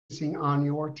on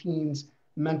your team's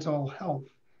mental health.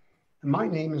 And my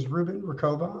name is Ruben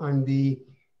Rakova. I'm the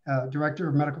Director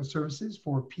of Medical Services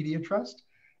for Pediatricians,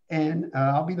 and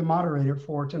I'll be the moderator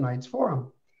for tonight's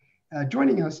forum.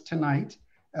 Joining us tonight,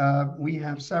 we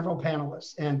have several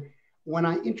panelists. And when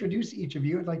I introduce each of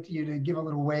you, I'd like you to give a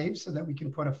little wave so that we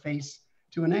can put a face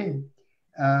to a name.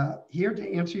 Here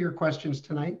to answer your questions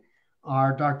tonight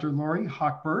are Dr. Lori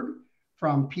Hochberg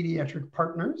from Pediatric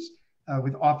Partners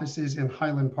with offices in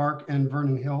Highland Park and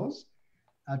Vernon Hills.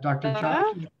 Dr.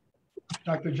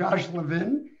 Josh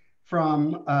Levin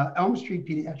from Elm Street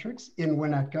Pediatrics in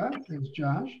Winnetka. There's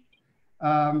Josh.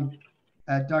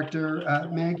 Dr.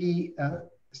 Maggie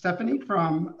Stephanie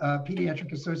from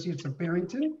Pediatric Associates of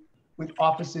Barrington with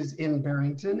offices in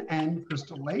Barrington and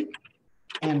Crystal Lake.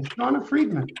 And Shauna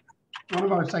Friedman, one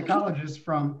of our psychologists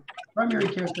from Primary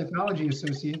Care Psychology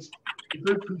Associates, the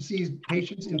group who sees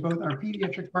patients in both our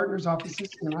Pediatric Partners offices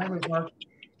in Highland Park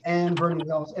and Vernon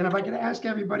Hills. And if I could ask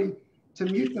everybody to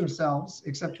mute themselves,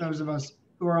 except those of us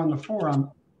who are on the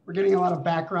forum, we're getting a lot of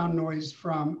background noise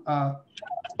from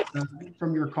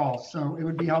your calls. So it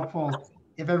would be helpful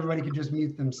if everybody could just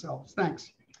mute themselves.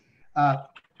 Thanks.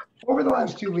 Over the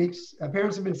last 2 weeks,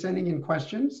 parents have been sending in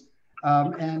questions,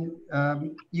 and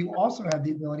you also have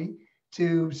the ability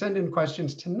to send in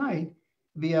questions tonight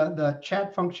via the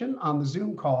chat function on the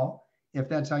Zoom call, if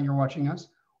that's how you're watching us,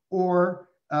 or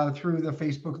through the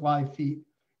Facebook Live feed.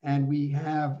 And we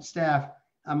have staff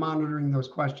monitoring those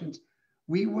questions.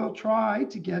 We will try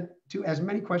to get to as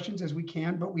many questions as we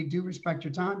can, but we do respect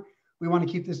your time. We want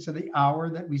to keep this to the hour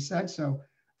that we said, so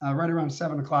right around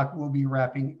 7 o'clock, we'll be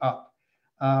wrapping up.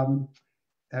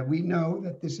 We know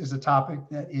that this is a topic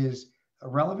that is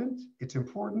relevant, it's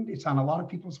important, it's on a lot of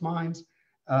people's minds,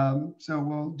 so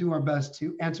we'll do our best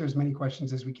to answer as many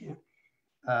questions as we can.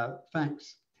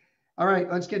 Thanks. All right,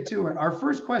 let's get to it. Our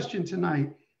first question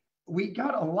tonight, we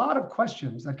got a lot of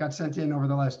questions that got sent in over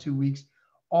the last 2 weeks,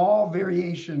 all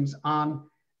variations on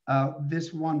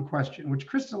this one question, which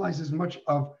crystallizes much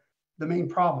of the main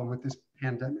problem with this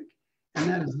pandemic, and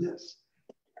that is this.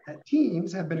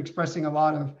 Teens have been expressing a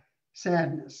lot of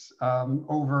sadness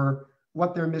over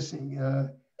what they're missing, a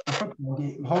football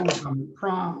game, homecoming,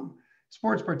 prom,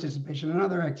 sports participation, and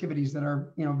other activities that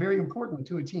are very important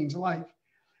to a teen's life.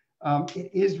 It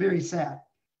is very sad.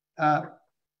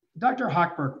 Dr.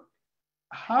 Hochberg,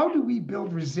 how do we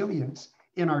build resilience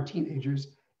in our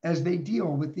teenagers as they deal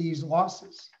with these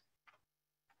losses?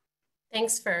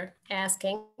 Thanks for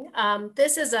asking.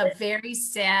 This is a very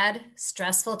sad,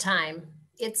 stressful time.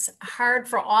 It's hard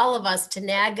for all of us to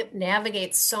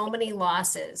navigate so many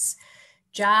losses,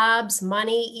 jobs,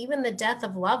 money, even the death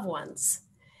of loved ones.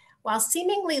 While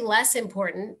seemingly less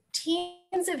important,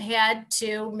 teens have had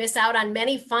to miss out on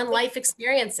many fun life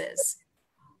experiences.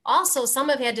 Also, some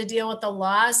have had to deal with the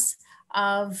loss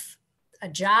of a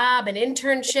job, an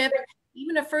internship,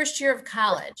 even a first year of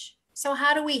college. So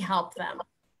how do we help them?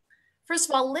 First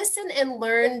of all, listen and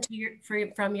learn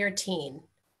from your teen.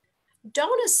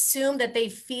 Don't assume that they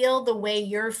feel the way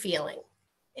you're feeling.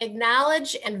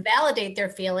 Acknowledge and validate their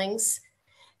feelings.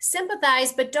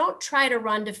 Sympathize, but don't try to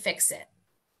run to fix it.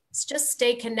 Just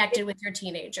stay connected with your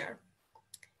teenager.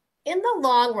 In the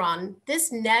long run,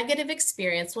 this negative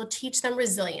experience will teach them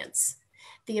resilience,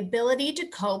 the ability to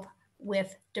cope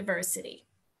with diversity.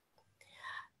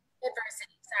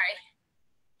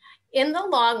 In the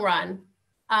long run,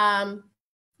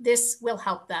 this will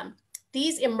help them.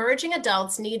 These emerging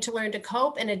adults need to learn to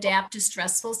cope and adapt to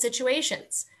stressful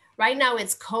situations. Right now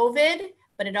it's COVID,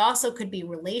 but it also could be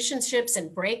relationships and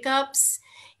breakups.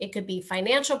 It could be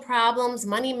financial problems,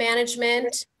 money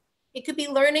management. It could be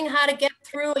learning how to get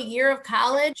through a year of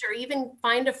college or even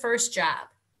find a first job.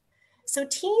 So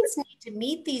teens need to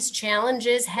meet these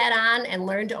challenges head on and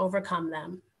learn to overcome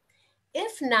them.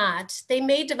 If not, they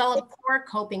may develop poor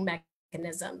coping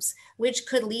mechanisms, which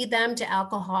could lead them to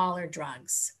alcohol or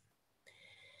drugs.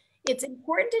 It's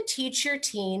important to teach your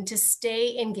teen to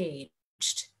stay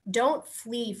engaged. Don't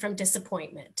flee from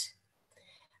disappointment.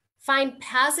 Find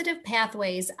positive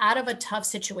pathways out of a tough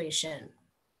situation.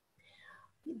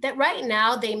 That right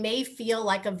now they may feel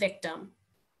like a victim.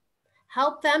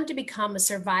 Help them to become a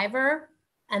survivor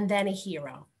and then a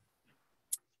hero.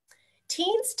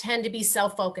 Teens tend to be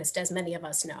self-focused, as many of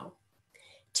us know.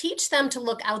 Teach them to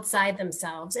look outside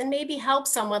themselves and maybe help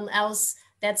someone else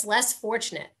that's less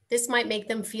fortunate. This might make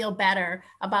them feel better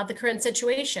about the current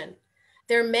situation.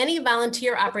 There are many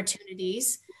volunteer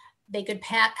opportunities. They could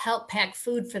help pack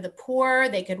food for the poor.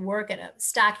 They could work at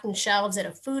stocking shelves at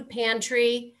a food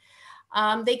pantry.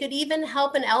 They could even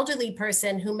help an elderly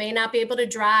person who may not be able to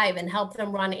drive and help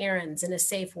them run errands in a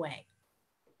safe way.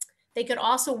 They could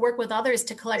also work with others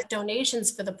to collect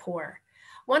donations for the poor.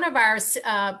 One of our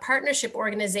partnership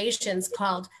organizations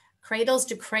called Cradles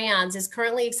to Crayons is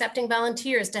currently accepting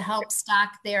volunteers to help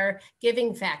stock their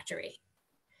giving factory.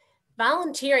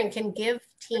 Volunteering can give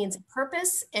teens a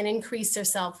purpose and increase their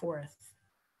self-worth.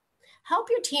 Help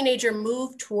your teenager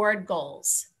move toward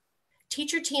goals.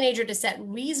 Teach your teenager to set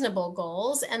reasonable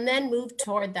goals and then move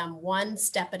toward them one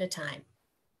step at a time.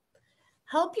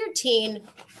 Help your teen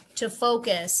to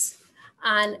focus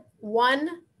on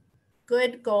one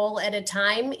good goal at a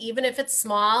time, even if it's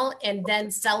small, and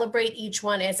then celebrate each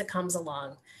one as it comes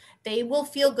along. They will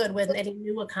feel good with any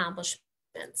new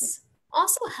accomplishments.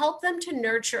 Also, help them to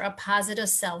nurture a positive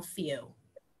self-view.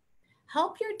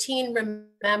 Help your teen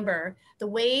remember the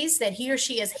ways that he or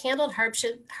she has handled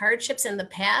hardships in the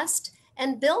past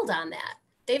and build on that.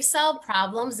 They've solved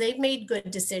problems, they've made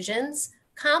good decisions.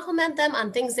 Compliment them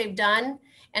on things they've done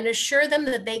and assure them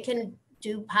that they can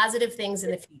do positive things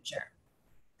in the future.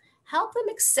 Help them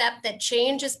accept that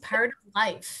change is part of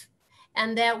life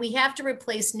and that we have to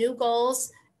replace new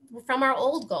goals from our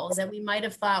old goals that we might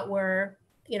have thought were,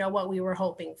 what we were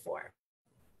hoping for.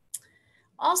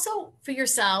 Also, for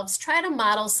yourselves, try to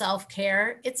model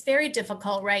self-care. It's very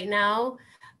difficult right now,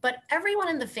 but everyone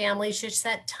in the family should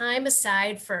set time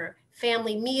aside for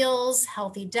family meals,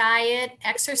 healthy diet,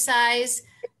 exercise,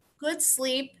 good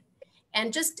sleep,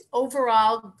 and just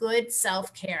overall good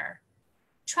self-care.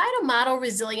 Try to model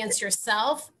resilience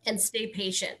yourself and stay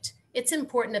patient. It's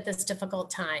important at this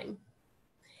difficult time.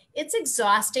 It's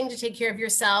exhausting to take care of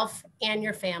yourself and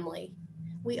your family.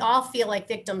 We all feel like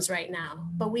victims right now,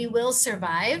 but we will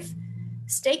survive.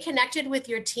 Stay connected with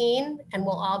your teen and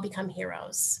we'll all become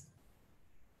heroes.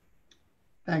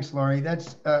 Thanks, Lori.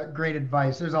 That's great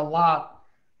advice. There's a lot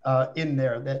in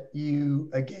there that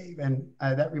you gave. And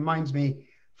that reminds me,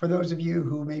 for those of you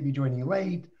who may be joining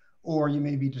late or you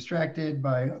may be distracted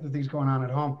by other things going on at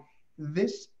home,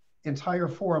 this entire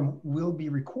forum will be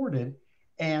recorded.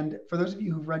 And for those of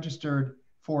you who've registered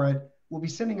for it, we'll be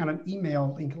sending out an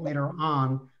email link later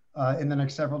on in the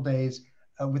next several days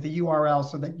with a URL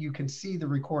so that you can see the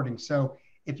recording. So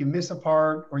if you miss a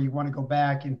part or you want to go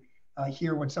back and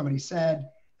hear what somebody said,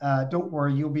 don't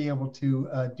worry, you'll be able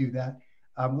to do that.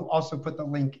 We'll also put the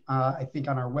link, I think,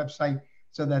 on our website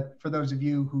so that for those of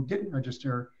you who didn't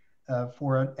register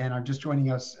for it and are just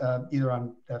joining us either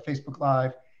on Facebook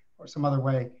Live or some other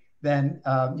way, then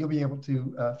you'll be able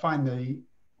to find the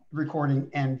recording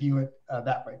and view it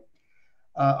that way.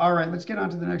 All right, let's get on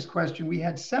to the next question. We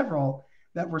had several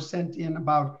that were sent in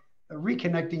about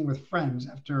reconnecting with friends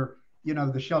after,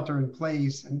 the shelter in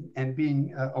place and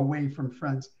being away from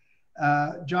friends.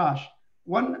 Josh,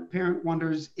 one parent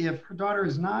wonders if her daughter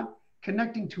is not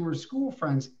connecting to her school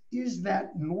friends. Is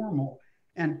that normal?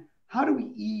 And how do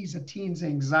we ease a teen's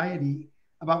anxiety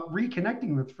about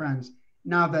reconnecting with friends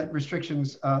now that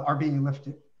restrictions are being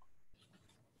lifted?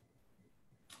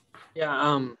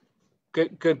 Yeah,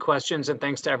 good questions, and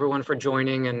thanks to everyone for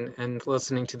joining and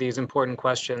listening to these important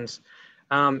questions.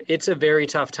 It's a very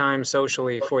tough time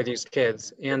socially for these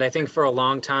kids, and I think for a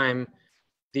long time,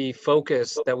 the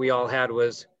focus that we all had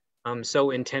was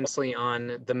so intensely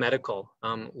on the medical.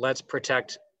 Let's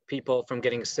protect people from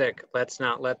getting sick. Let's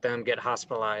not let them get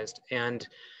hospitalized. And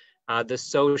the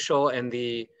social and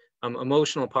the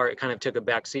emotional part kind of took a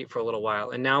back seat for a little while.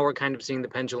 And now we're kind of seeing the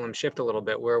pendulum shift a little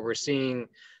bit, where we're seeing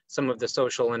some of the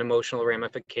social and emotional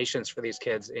ramifications for these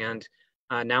kids. And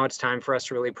now it's time for us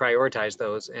to really prioritize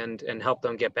those and help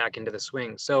them get back into the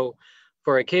swing. So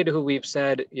for a kid who we've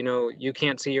said, you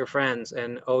can't see your friends,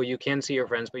 and you can see your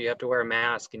friends, but you have to wear a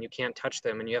mask and you can't touch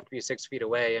them and you have to be 6 feet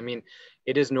away. I mean,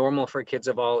 it is normal for kids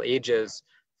of all ages,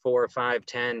 4, 5,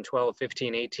 10, 12,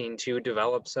 15, 18, to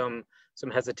develop some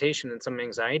hesitation and some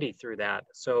anxiety through that.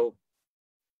 So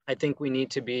I think we need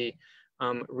to be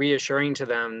reassuring to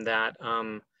them that,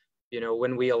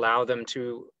 when we allow them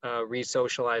to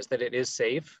re-socialize, that it is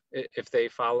safe if they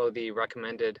follow the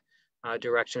recommended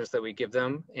directions that we give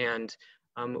them. And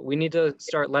we need to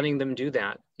start letting them do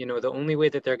that. The only way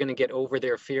that they're going to get over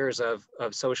their fears of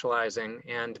socializing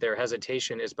and their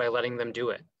hesitation is by letting them do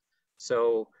it.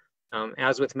 So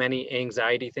as with many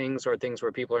anxiety things or things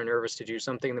where people are nervous to do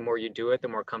something, the more you do it, the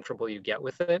more comfortable you get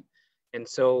with it. And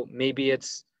so maybe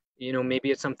it's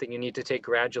something you need to take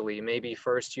gradually. Maybe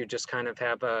first you just kind of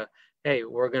have hey,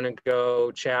 we're going to go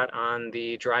chat on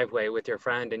the driveway with your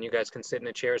friend and you guys can sit in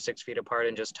a chair 6 feet apart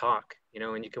and just talk,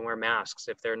 and you can wear masks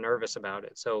if they're nervous about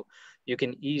it. So you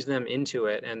can ease them into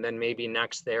it. And then maybe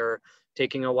next they're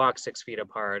taking a walk 6 feet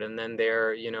apart, and then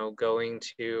they're, going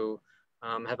to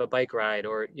have a bike ride,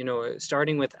 or,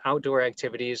 starting with outdoor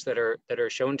activities that are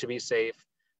shown to be safe,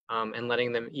 and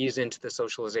letting them ease into the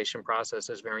socialization process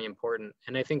is very important.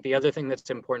 And I think the other thing that's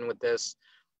important with this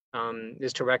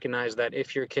is to recognize that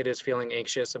if your kid is feeling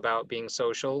anxious about being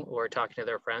social or talking to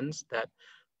their friends,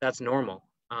 that's normal.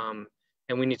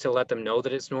 And we need to let them know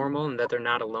that it's normal and that they're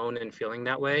not alone in feeling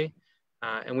that way.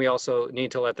 And we also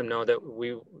need to let them know that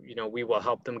we will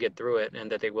help them get through it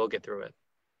and that they will get through it.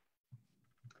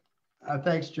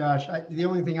 Thanks, Josh. The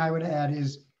only thing I would add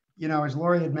is, as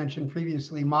Lori had mentioned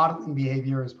previously, modeling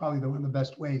behavior is probably one of the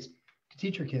best ways to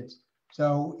teach your kids.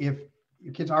 So if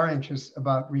your kids are anxious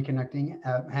about reconnecting,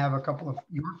 have a couple of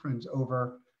your friends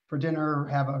over for dinner,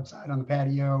 have outside on the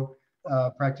patio,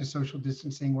 practice social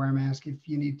distancing, wear a mask if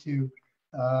you need to.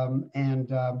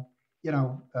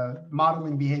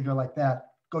 Modeling behavior like that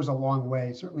goes a long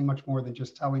way, certainly much more than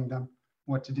just telling them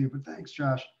what to do. But thanks,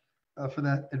 Josh, for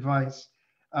that advice.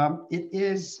 It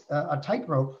is a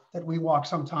tightrope that we walk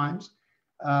sometimes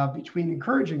between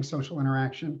encouraging social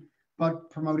interaction,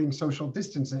 but promoting social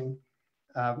distancing.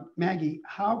 Maggie,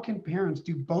 how can parents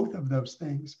do both of those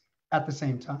things at the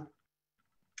same time?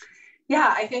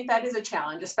 Yeah, I think that is a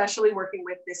challenge, especially working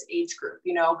with this age group.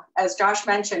 As Josh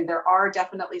mentioned, there are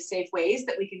definitely safe ways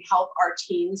that we can help our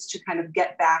teens to kind of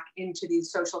get back into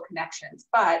these social connections.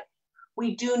 But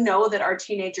we do know that our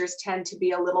teenagers tend to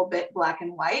be a little bit black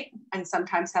and white and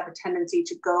sometimes have a tendency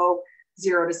to go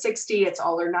 0 to 60, it's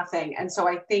all or nothing. And so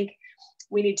I think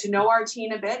we need to know our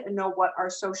teen a bit and know what our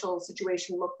social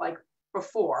situation looked like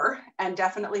before, and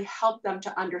definitely help them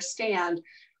to understand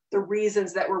the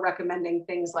reasons that we're recommending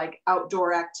things like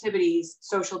outdoor activities,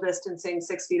 social distancing,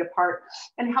 6 feet apart,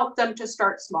 and help them to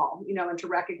start small, and to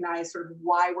recognize sort of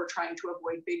why we're trying to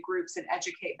avoid big groups and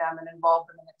educate them and involve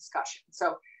them in the discussion.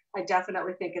 So I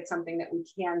definitely think it's something that we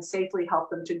can safely help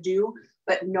them to do,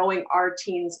 but knowing our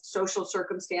teens' social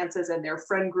circumstances and their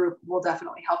friend group will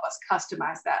definitely help us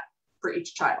customize that for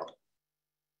each child.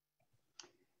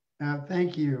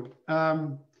 Thank you.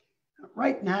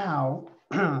 Right now,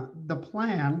 the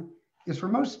plan is for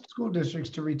most school districts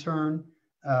to return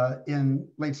in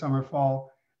late summer,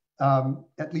 fall,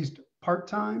 at least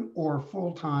part-time or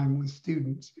full-time with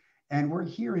students. And we're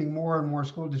hearing more and more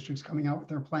school districts coming out with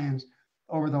their plans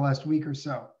over the last week or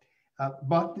so.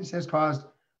 But this has caused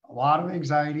a lot of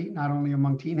anxiety, not only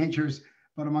among teenagers,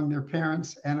 but among their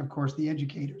parents and, of course, the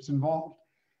educators involved.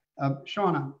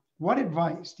 Shauna, what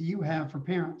advice do you have for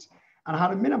parents on how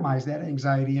to minimize that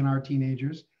anxiety in our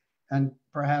teenagers and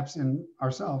perhaps in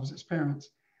ourselves as parents?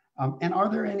 And are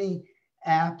there any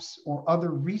apps or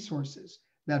other resources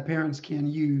that parents can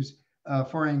use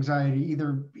for anxiety,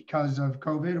 either because of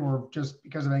COVID or just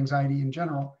because of anxiety in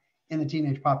general in the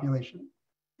teenage population?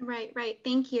 Right.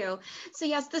 Thank you. So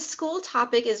yes, the school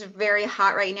topic is very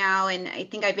hot right now. And I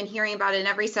think I've been hearing about it in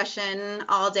every session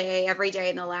all day, every day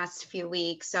in the last few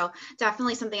weeks. So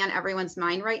definitely something on everyone's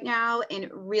mind right now, and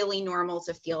really normal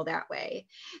to feel that way.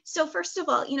 So first of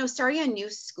all, starting a new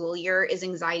school year is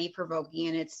anxiety provoking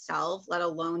in itself, let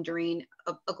alone during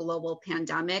a global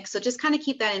pandemic. So just kind of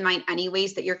keep that in mind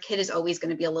anyways, that your kid is always going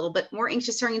to be a little bit more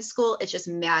anxious during school. It's just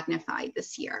magnified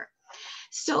this year.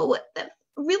 So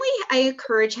really, I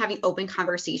encourage having open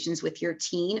conversations with your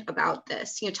teen about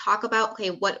this. Talk about, okay,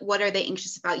 what are they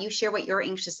anxious about? You share what you're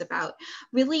anxious about.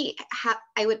 Really,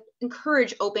 I would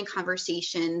encourage open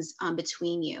conversations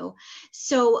between you.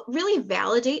 So really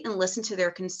validate and listen to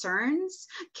their concerns.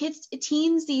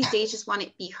 Teens these days just want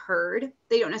to be heard.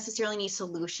 They don't necessarily need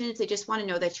solutions. They just want to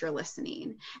know that you're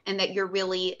listening and that you're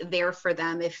really there for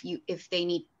them if they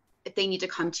need to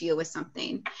come to you with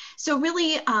something. So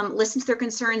really listen to their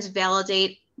concerns,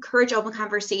 validate, encourage open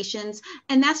conversations.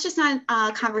 And that's just not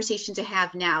a conversation to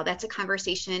have now. That's a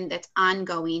conversation that's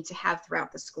ongoing to have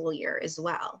throughout the school year as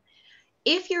well.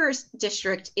 If your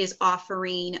district is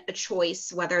offering a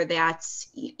choice, whether that's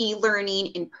e-learning,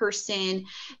 in person,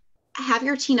 have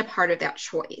your teen a part of that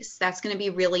choice. That's going to be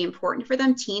really important for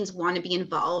them. Teens want to be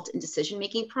involved in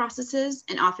decision-making processes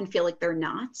and often feel like they're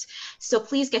not. So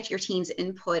please get your teens'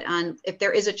 input on if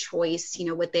there is a choice,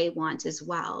 what they want as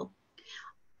well.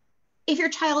 If your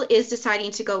child is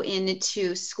deciding to go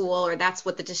into school, or that's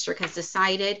what the district has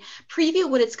decided, preview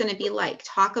what it's going to be like.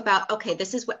 Talk about, okay,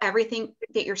 this is what everything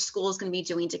that your school is going to be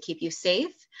doing to keep you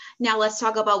safe. Now let's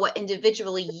talk about what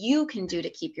individually you can do to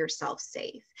keep yourself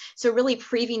safe. So really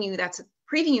previewing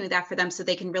that for them so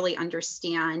they can really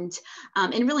understand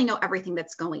and really know everything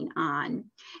that's going on.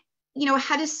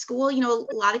 Ahead of school,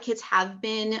 a lot of kids have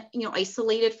been,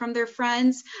 isolated from their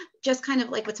friends, just kind of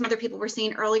like what some other people were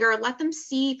saying earlier, let them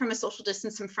see from a social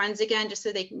distance some friends again, just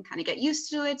so they can kind of get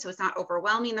used to it. So it's not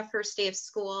overwhelming the first day of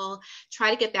school.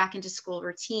 Try to get back into school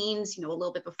routines, a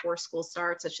little bit before school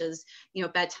starts, such as,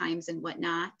 bedtimes and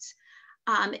whatnot.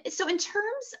 So in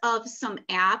terms of some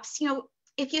apps,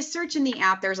 if you search in the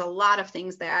app, there's a lot of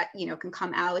things that, can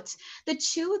come out. The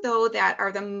two, though, that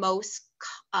are the most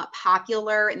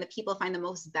popular and the people find the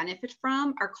most benefit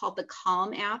from are called the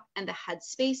Calm app and the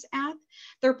Headspace app.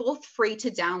 They're both free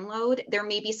to download. There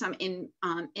may be some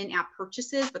in-app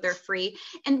purchases, but they're free.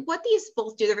 And what these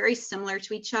both do, they're very similar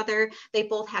to each other. They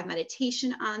both have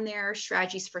meditation on there,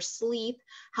 strategies for sleep,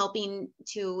 helping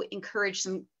to encourage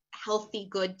some healthy,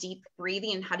 good, deep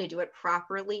breathing and how to do it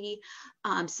properly,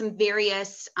 some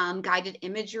various guided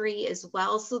imagery as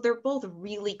well. So they're both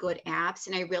really good apps,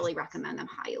 and I really recommend them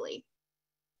highly.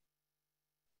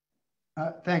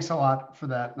 Thanks a lot for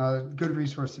that. Good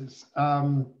resources.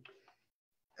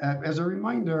 As a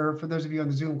reminder, for those of you on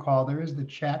the Zoom call, there is the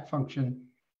chat function.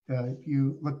 If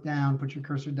you look down, put your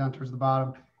cursor down towards the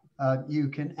bottom, you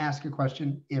can ask a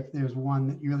question if there's one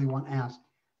that you really want asked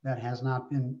that has not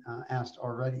been asked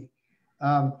already.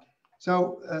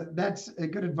 So that's a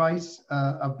good advice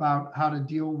about how to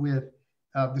deal with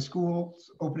the schools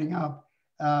opening up.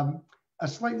 A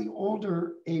slightly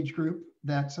older age group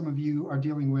that some of you are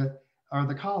dealing with are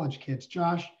the college kids.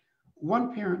 Josh,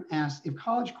 one parent asked, if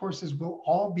college courses will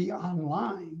all be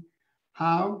online,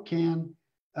 how can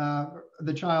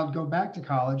the child go back to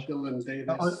college? I'm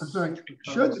sorry,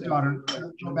 should the daughter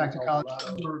go back to college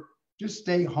or just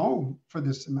stay home for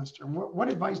this semester? What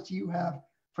advice do you have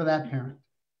for that parent?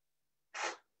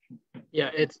 Yeah,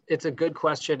 it's a good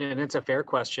question, and it's a fair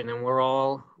question, and we're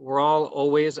all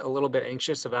always a little bit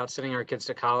anxious about sending our kids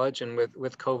to college, and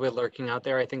with COVID lurking out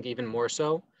there, I think even more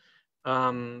so.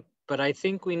 But I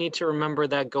think we need to remember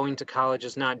that going to college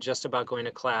is not just about going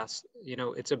to class.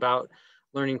 It's about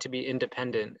learning to be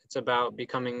independent. It's about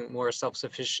becoming more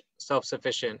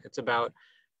self-sufficient. It's about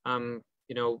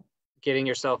getting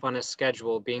yourself on a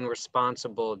schedule, being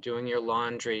responsible, doing your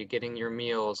laundry, getting your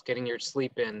meals, getting your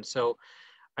sleep in. So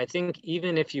I think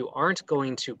even if you aren't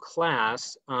going to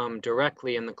class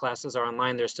directly and the classes are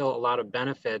online, there's still a lot of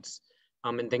benefits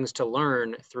and things to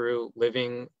learn through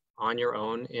living on your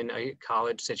own in a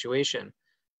college situation.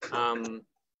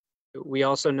 We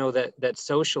also know that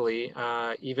socially,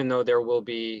 even though there will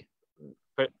be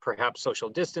perhaps social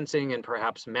distancing and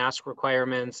perhaps mask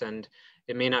requirements, and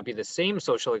it may not be the same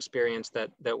social experience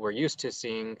that we're used to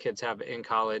seeing kids have in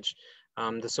college,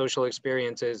 the social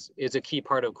experience is a key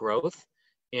part of growth.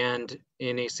 And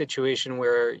in a situation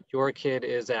where your kid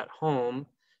is at home,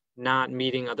 not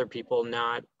meeting other people,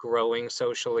 not growing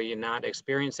socially, not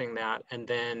experiencing that, and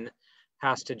then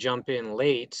has to jump in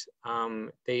late,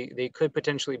 they could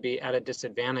potentially be at a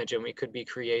disadvantage, and we could be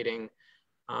creating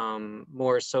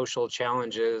more social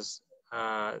challenges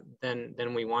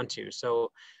than we want to.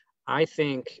 So I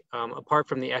think apart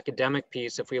from the academic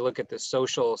piece, if we look at the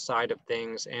social side of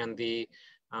things and the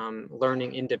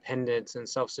learning independence and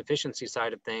self-sufficiency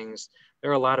side of things, there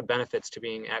are a lot of benefits to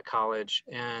being at college,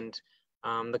 and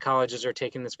the colleges are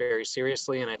taking this very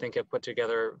seriously, and I think have put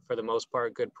together, for the most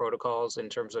part, good protocols in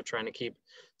terms of trying to keep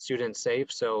students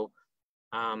safe. So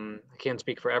I can't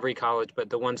speak for every college, but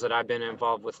the ones that I've been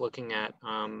involved with looking at,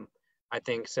 I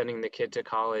think sending the kid to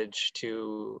college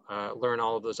to learn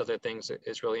all of those other things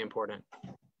is really important.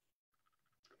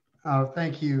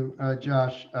 Thank you,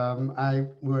 Josh. I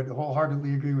would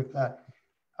wholeheartedly agree with that.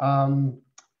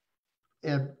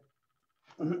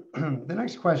 The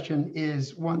next question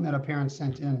is one that a parent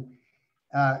sent in.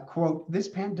 Quote, this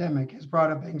pandemic has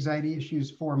brought up anxiety issues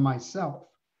for myself.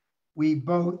 We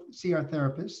both see our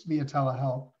therapists via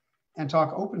telehealth and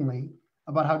talk openly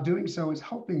about how doing so is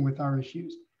helping with our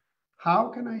issues. How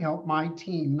can I help my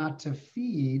team not to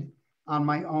feed on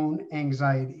my own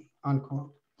anxiety,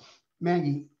 unquote?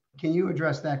 Maggie, can you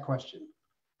address that question?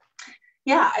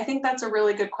 Yeah, I think that's a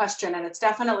really good question, and it's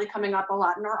definitely coming up a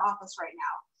lot in our office right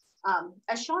now.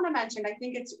 As Shauna mentioned, I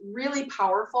think it's really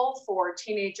powerful for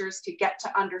teenagers to get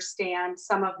to understand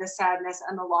some of the sadness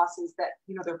and the losses that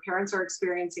their parents are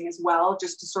experiencing as well,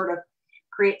 just to sort of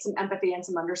create some empathy and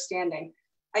some understanding.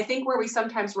 I think where we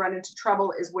sometimes run into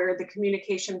trouble is where the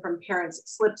communication from parents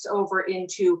slips over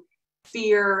into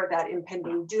fear, that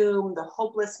impending doom, the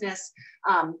hopelessness,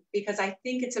 because I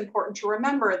think it's important to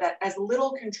remember that as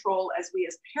little control as we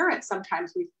as parents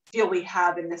sometimes we feel we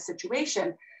have in this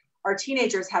situation, our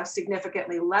teenagers have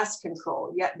significantly less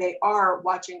control, yet they are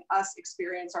watching us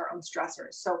experience our own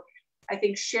stressors. So I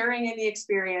think sharing in the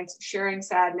experience, sharing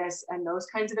sadness and those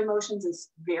kinds of emotions is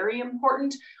very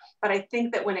important. But I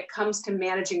think that when it comes to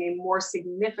managing a more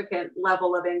significant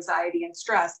level of anxiety and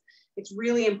stress, it's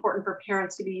really important for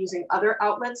parents to be using other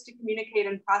outlets to communicate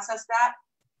and process that.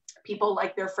 People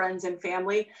like their friends and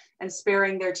family, and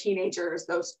sparing their teenagers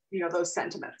those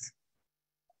sentiments.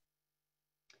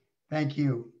 Thank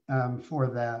you for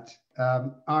that.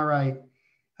 All right.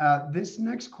 This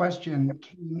next question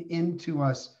came into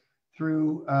us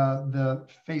through the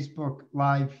Facebook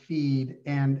live feed,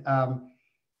 and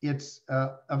it's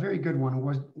a very good one. It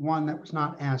was one that was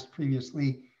not asked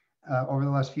previously over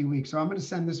the last few weeks. So I'm going to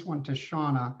send this one to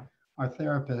Shauna, our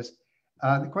therapist.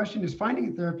 The question is, finding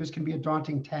a therapist can be a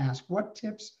daunting task. What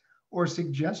tips or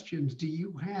suggestions do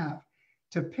you have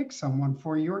to pick someone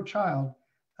for your child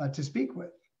to speak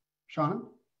with? Shauna?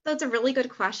 That's a really good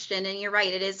question. And you're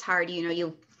right, it is hard.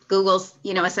 You Google,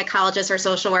 a psychologist or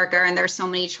social worker, and there's so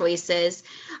many choices.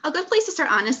 A good place to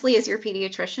start, honestly, is your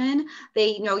pediatrician.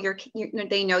 They know your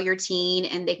teen,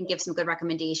 and they can give some good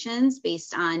recommendations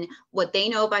based on what they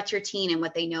know about your teen and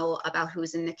what they know about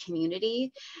who's in the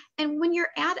community. And when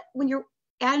you're at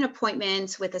an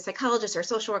appointment with a psychologist or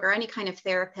social worker or any kind of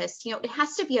therapist, it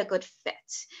has to be a good fit.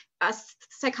 Us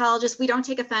psychologists, we don't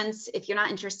take offense if you're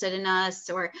not interested in us,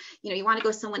 or you want to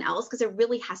go someone else, because it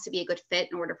really has to be a good fit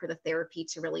in order for the therapy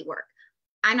to really work.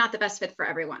 I'm not the best fit for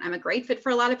everyone. I'm a great fit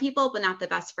for a lot of people, but not the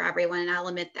best for everyone, and I'll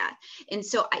admit that. And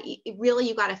so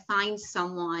you got to find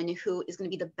someone who is going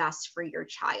to be the best for your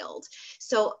child.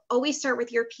 So always start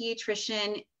with your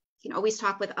pediatrician. Always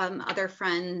talk with other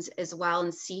friends as well,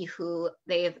 and see who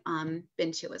they've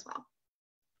been to as well.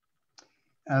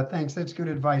 Thanks, that's good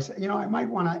advice. I might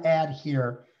want to add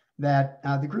here that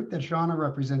the group that Shauna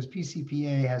represents,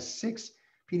 PCPA, has 6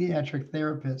 pediatric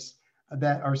therapists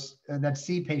that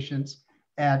see patients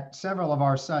at several of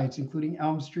our sites, including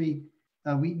Elm Street,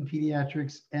 Wheaton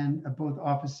Pediatrics, and both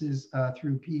offices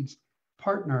through Peds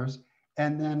Partners.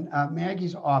 And then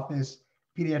Maggie's office,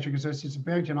 Pediatric Associates of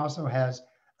Barrington, also has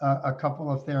a couple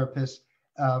of therapists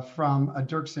from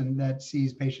Dirksen that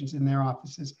sees patients in their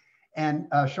offices. And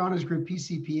Shauna's group,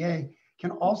 PCPA,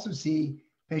 can also see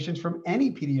patients from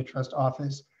any pediatrist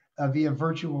office via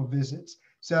virtual visits.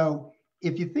 So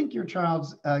if you think your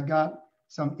child's got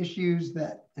some issues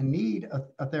that need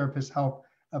a therapist's help,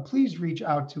 please reach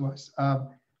out to us. I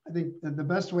think the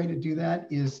best way to do that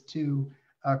is to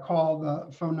call the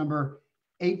phone number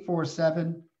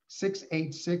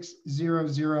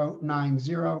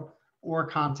 847-686-0090, or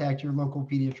contact your local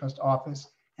pediatrist office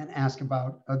and ask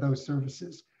about those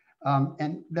services.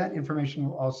 And that information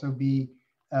will also be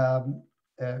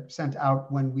sent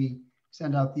out when we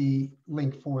send out the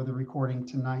link for the recording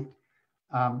tonight.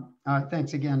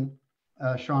 Thanks again,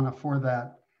 Shauna, for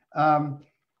that.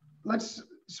 Let's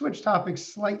switch topics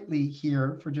slightly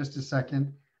here for just a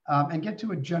second and get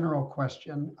to a general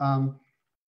question.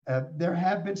 There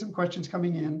have been some questions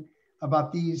coming in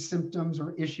about these symptoms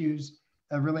or issues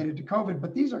related to COVID,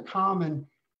 but these are common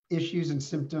issues and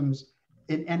symptoms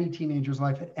in any teenager's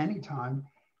life at any time.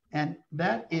 And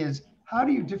that is, how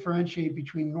do you differentiate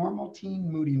between normal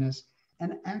teen moodiness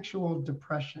and actual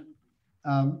depression?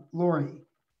 Lori,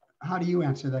 how do you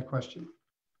answer that question?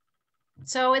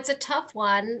 So it's a tough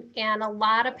one, and a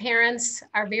lot of parents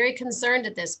are very concerned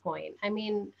at this point. I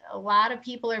mean, a lot of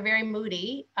people are very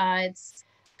moody. It's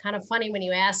kind of funny when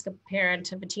you ask a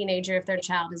parent of a teenager if their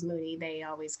child is moody, they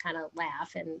always kind of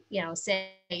laugh and,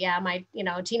 say, yeah, my,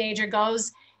 teenager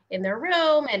goes in their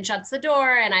room and shuts the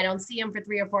door, and I don't see them for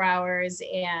 3 or 4 hours,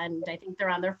 and I think they're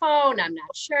on their phone. I'm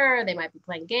not sure. They might be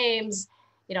playing games.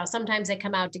 Sometimes they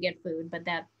come out to get food, but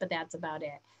that's about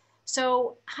it.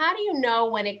 So how do you know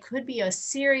when it could be a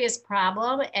serious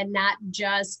problem and not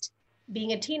just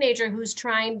being a teenager who's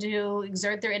trying to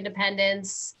exert their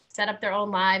independence, set up their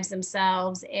own lives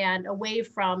themselves, and away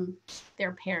from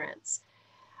their parents?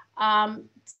 Some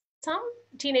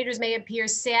teenagers may appear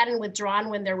sad and withdrawn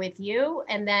when they're with you,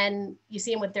 and then you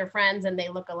see them with their friends and they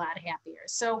look a lot happier.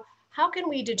 So how can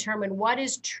we determine what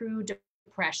is true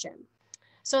depression?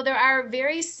 So there are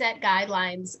very set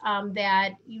guidelines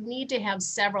that you need to have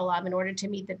several of in order to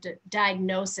meet the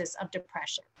diagnosis of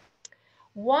depression.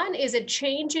 One is a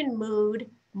change in mood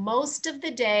most of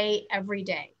the day, every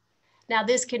day. Now,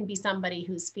 this can be somebody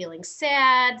who's feeling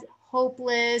sad,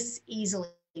 hopeless, easily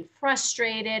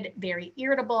frustrated, very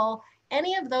irritable.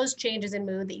 Any of those changes in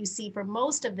mood that you see for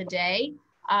most of the day,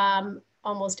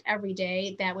 almost every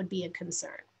day, that would be a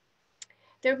concern.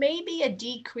 There may be a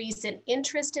decrease in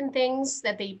interest in things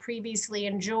that they previously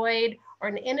enjoyed, or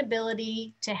an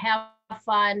inability to have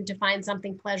fun, to find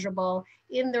something pleasurable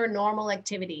in their normal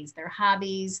activities, their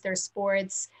hobbies, their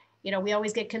sports. We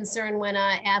always get concerned when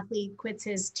an athlete quits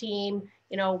his team,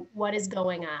 what is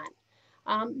going on?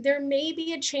 There may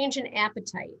be a change in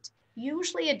appetite,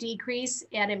 usually a decrease,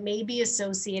 and it may be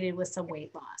associated with some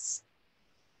weight loss.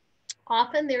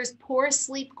 Often there's poor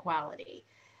sleep quality.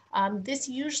 This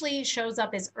usually shows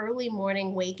up as early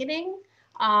morning wakening,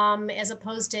 as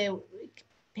opposed to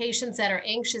patients that are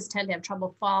anxious tend to have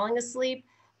trouble falling asleep.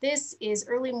 This is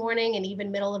early morning and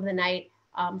even middle of the night,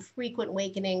 frequent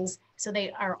wakenings. So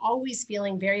they are always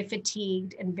feeling very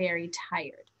fatigued and very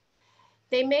tired.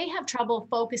 They may have trouble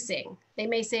focusing. They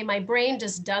may say, my brain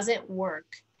just doesn't work,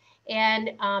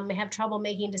 and have trouble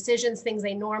making decisions, things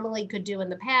they normally could do in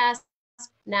the past.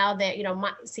 Now that,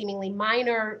 seemingly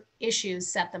minor issues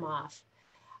set them off.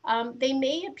 They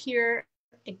may appear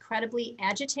incredibly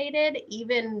agitated,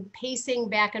 even pacing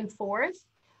back and forth,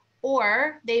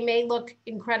 or they may look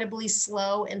incredibly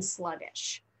slow and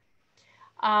sluggish.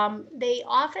 They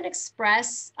often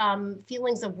express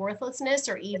feelings of worthlessness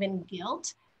or even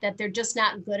guilt, that they're just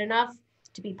not good enough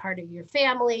to be part of your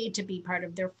family, to be part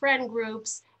of their friend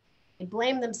groups. They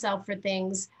blame themselves for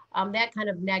things, that kind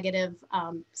of negative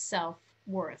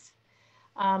self-worth.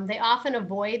 They often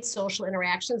avoid social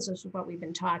interactions, which is what we've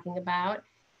been talking about.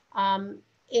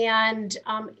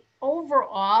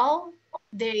 Overall,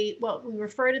 what we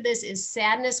refer to this is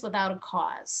sadness without a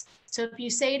cause. So if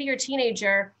you say to your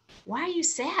teenager, why are you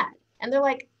sad? And they're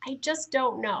like, I just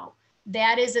don't know.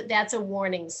 That's a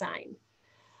warning sign.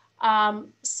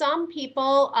 Some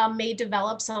people may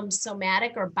develop some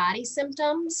somatic or body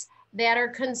symptoms that are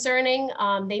concerning.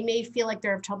 They may feel like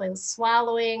they're having trouble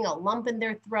swallowing, a lump in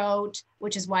their throat,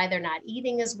 which is why they're not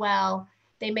eating as well.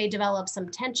 They may develop some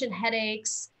tension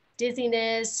headaches,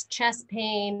 dizziness, chest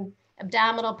pain,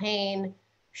 abdominal pain,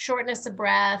 shortness of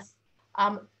breath,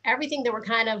 everything that are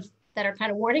kind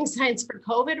of warning signs for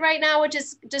COVID right now, which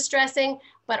is distressing,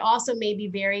 but also may be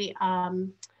very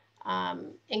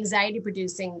anxiety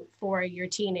producing for your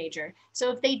teenager.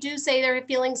 So if they do say they're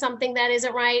feeling something that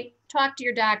isn't right, talk to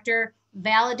your doctor,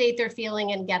 validate their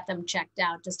feeling, and get them checked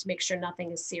out just to make sure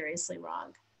nothing is seriously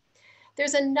wrong.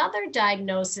 There's another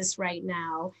diagnosis right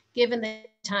now, given the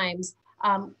times,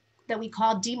 that we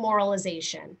call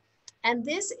demoralization. And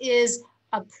this is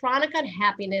a chronic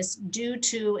unhappiness due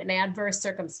to an adverse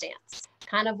circumstance,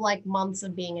 kind of like months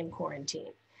of being in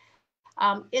quarantine.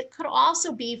 It could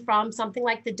also be from something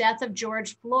like the death of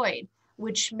George Floyd,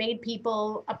 which made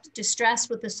people distressed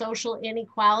with the social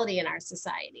inequality in our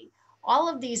society. All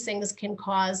of these things can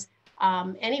cause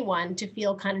anyone to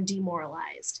feel kind of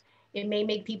demoralized. It may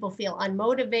make people feel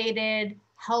unmotivated,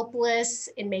 helpless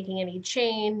in making any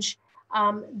change.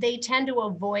 They tend to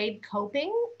avoid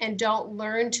coping and don't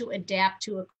learn to adapt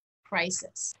to a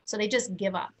crisis. So they just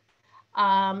give up.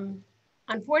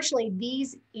 Unfortunately,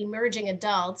 these emerging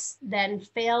adults then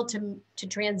fail to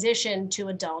transition to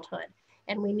adulthood,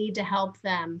 and we need to help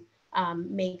them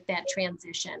make that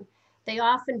transition. They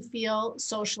often feel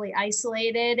socially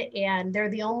isolated, and they're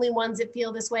the only ones that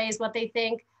feel this way is what they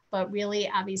think, but really,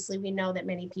 obviously, we know that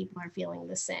many people are feeling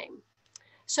the same.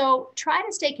 So try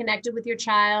to stay connected with your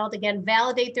child. Again,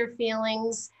 validate their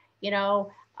feelings.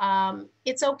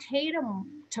 It's okay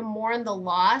to mourn the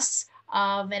loss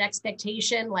of an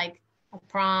expectation like a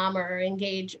prom or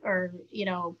engage or,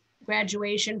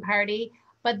 graduation party,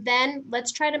 but then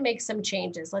let's try to make some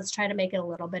changes. Let's try to make it a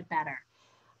little bit better.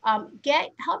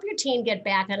 Help your teen get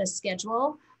back on a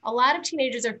schedule. A lot of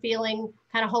teenagers are feeling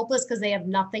kind of hopeless because they have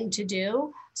nothing to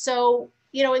do. So,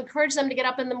 encourage them to get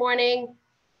up in the morning,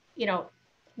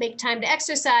 make time to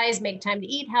exercise, make time to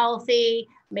eat healthy,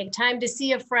 make time to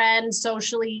see a friend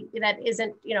socially that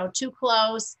isn't, too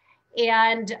close,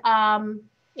 and,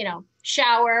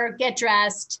 shower, get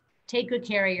dressed, take good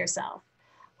care of yourself.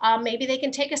 Maybe they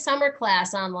can take a summer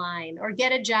class online or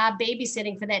get a job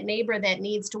babysitting for that neighbor that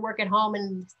needs to work at home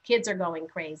and kids are going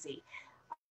crazy.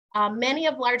 Many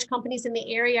of large companies in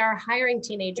the area are hiring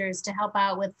teenagers to help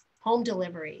out with home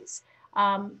deliveries.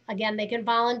 Again, they can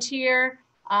volunteer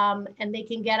and they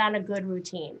can get on a good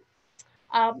routine.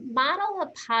 Model a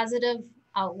positive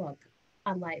outlook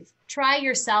on life. Try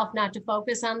yourself not to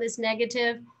focus on this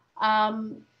negative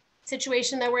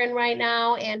situation that we're in right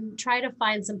now, and try to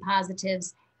find some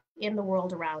positives in the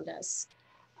world around us.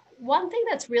 One thing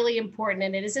that's really important,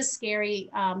 and it is a scary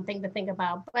thing to think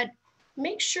about, but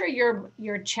make sure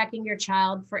you're checking your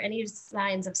child for any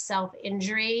signs of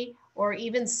self-injury or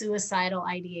even suicidal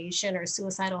ideation or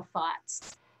suicidal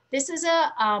thoughts. This is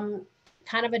a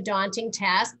kind of a daunting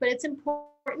task, but it's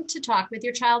important to talk with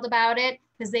your child about it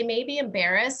because they may be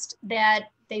embarrassed that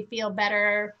they feel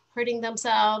better hurting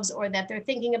themselves or that they're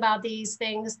thinking about these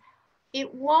things.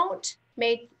 It won't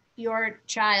make your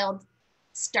child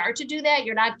start to do that.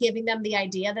 You're not giving them the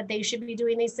idea that they should be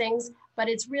doing these things, but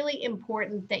it's really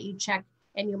important that you check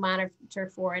and you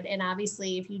monitor for it. And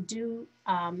obviously, if you do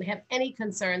have any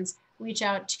concerns, reach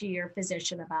out to your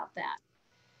physician about that.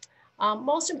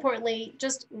 Most importantly,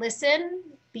 just listen,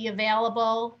 be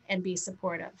available, and be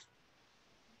supportive.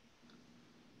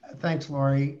 Thanks,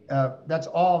 Lori. That's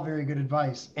all very good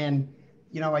advice. And,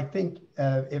 I think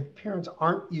if parents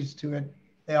aren't used to it,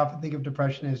 they often think of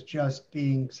depression as just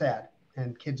being sad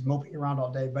and kids moping around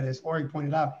all day. But as Lori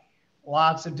pointed out,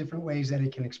 lots of different ways that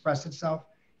it can express itself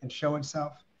and show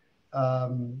itself,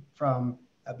 from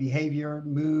behavior,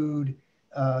 mood,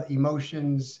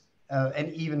 emotions,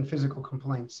 and even physical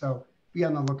complaints. So be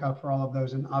on the lookout for all of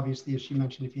those. And obviously, as she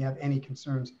mentioned, if you have any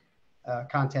concerns,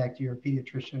 contact your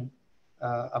pediatrician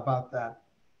about that.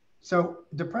 So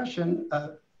depression,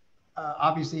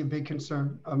 obviously a big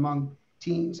concern among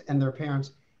teens and their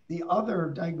parents. The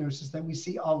other diagnosis that we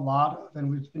see a lot of,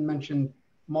 and it's been mentioned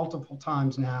multiple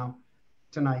times now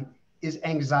tonight, is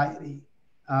anxiety.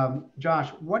 Josh,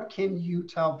 what can you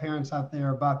tell parents out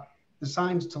there about the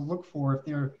signs to look for if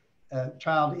their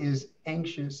child is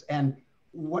anxious, and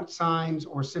what signs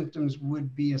or symptoms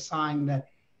would be a sign that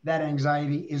that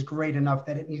anxiety is great enough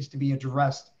that it needs to be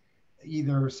addressed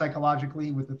either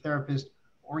psychologically with a therapist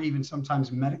or even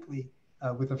sometimes medically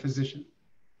with a physician?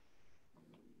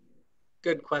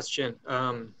 Good question.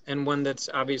 And one that's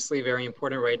obviously very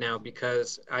important right now,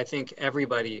 because I think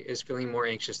everybody is feeling more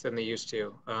anxious than they used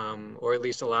to, or at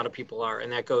least a lot of people are.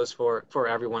 And that goes for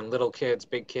everyone, little kids,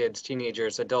 big kids,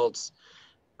 teenagers, adults.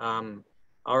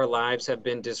 Our lives have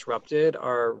been disrupted.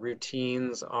 Our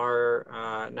routines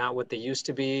are not what they used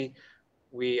to be.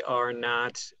 We are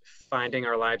not finding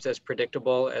our lives as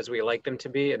predictable as we like them to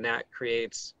be. And that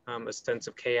creates a sense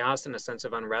of chaos and a sense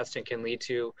of unrest, and can lead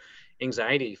to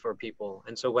anxiety for people.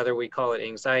 And so whether we call it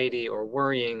anxiety or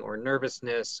worrying or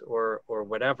nervousness or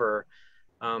whatever,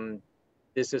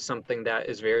 this is something that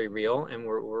is very real, and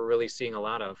we're really seeing a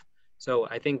lot of. So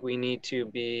I think we need to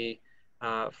be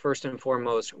first and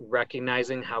foremost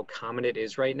recognizing how common it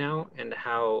is right now, and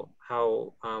how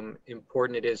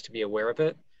important it is to be aware of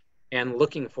it and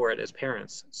looking for it as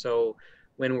parents. So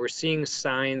when we're seeing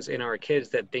signs in our kids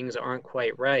that things aren't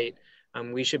quite right,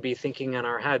 we should be thinking in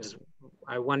our heads,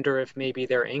 I wonder if maybe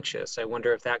they're anxious. I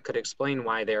wonder if that could explain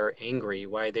why they're angry,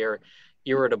 why they're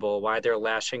irritable, why they're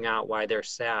lashing out, why they're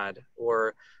sad,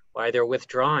 or why they're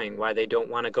withdrawing, why they don't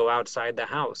want to go outside the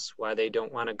house, why they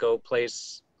don't want to go play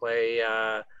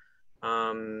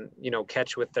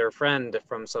catch with their friend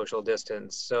from social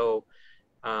distance. So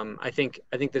I think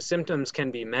the symptoms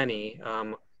can be many,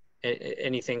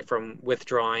 anything from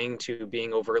withdrawing to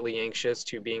being overtly anxious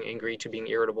to being angry to being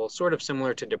irritable, sort of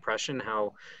similar to depression,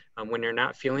 how when you're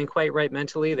not feeling quite right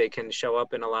mentally, they can show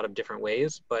up in a lot of different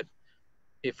ways. But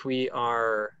if we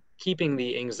are keeping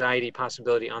the anxiety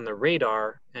possibility on the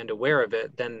radar and aware of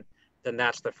it, then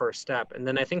that's the first step. And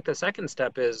then I think the second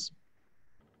step is,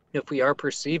 if we are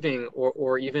perceiving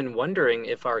or even wondering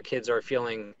if our kids are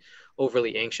feeling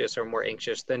overly anxious or more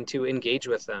anxious, then to engage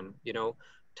with them,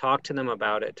 talk to them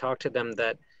about it, talk to them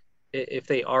that if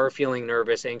they are feeling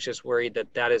nervous, anxious, worried,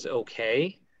 that is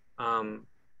okay, and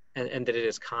that it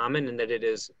is common and that it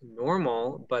is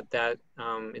normal, but that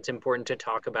it's important to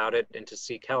talk about it and to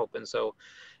seek help. And so,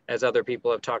 as other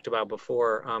people have talked about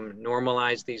before,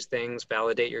 normalize these things,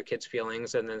 validate your kids'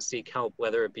 feelings, and then seek help,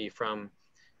 whether it be from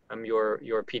your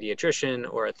pediatrician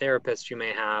or a therapist you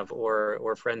may have,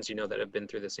 or friends that have been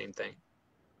through the same thing.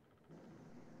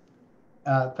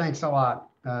 Thanks a lot,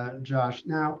 Josh.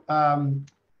 Now,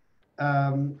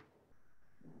 I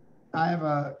have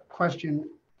a question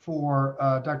for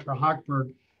Dr.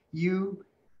 Hochberg. You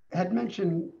had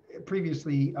mentioned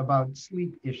previously about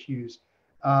sleep issues.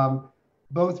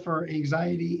 Both for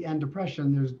anxiety and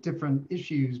depression, there's different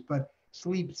issues, but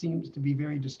sleep seems to be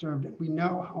very disturbed. And we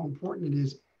know how important it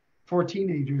is for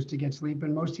teenagers to get sleep,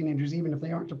 and most teenagers, even if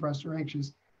they aren't depressed or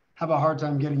anxious, have a hard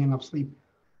time getting enough sleep.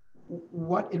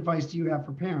 What advice do you have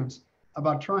for parents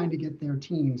about trying to get their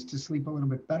teens to sleep a little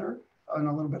bit better and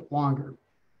a little bit longer?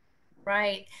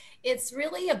 Right. It's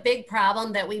really a big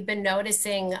problem that we've been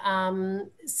noticing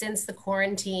since the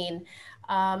quarantine.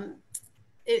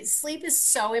 Sleep is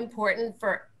so important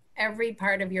for every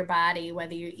part of your body,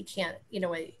 whether you can't,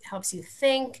 it helps you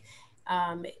think,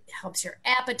 it helps your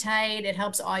appetite, it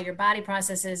helps all your body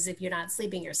processes. If you're not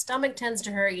sleeping, your stomach tends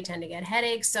to hurt, you tend to get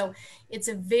headaches. So it's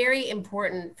very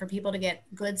important for people to get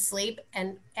good sleep,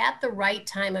 and at the right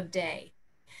time of day,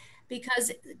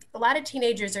 because a lot of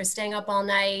teenagers are staying up all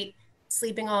night,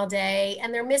 sleeping all day,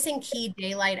 and they're missing key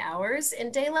daylight hours.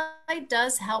 And daylight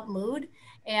does help mood,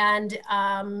 and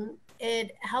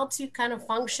it helps you kind of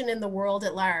function in the world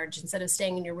at large instead of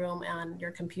staying in your room on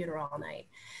your computer all night.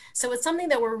 So it's something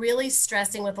that we're really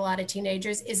stressing with a lot of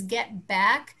teenagers, is get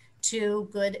back to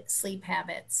good sleep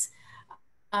habits.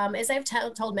 As I've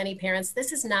told many parents,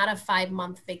 this is not a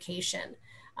 5-month vacation.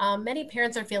 Many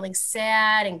parents are feeling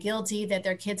sad and guilty that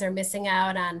their kids are missing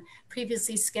out on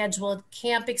previously scheduled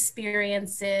camp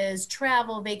experiences,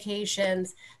 travel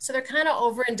vacations. So they're kind of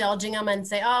overindulging them and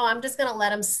say, oh, I'm just going to let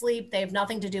them sleep. They have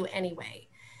nothing to do anyway.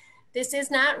 This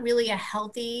is not really a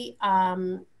healthy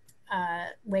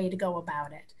way to go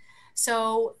about it.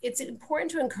 So it's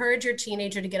important to encourage your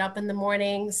teenager to get up in the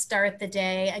morning, start the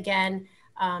day, again,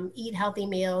 eat healthy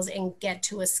meals, and get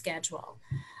to a schedule.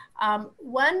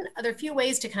 There are a few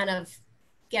ways to kind of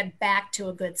get back to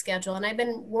a good schedule. And I've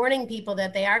been warning people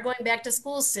that they are going back to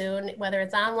school soon, whether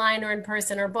it's online or in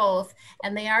person or both,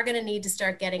 and they are going to need to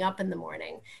start getting up in the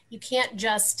morning. You can't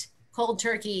just cold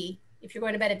turkey, if you're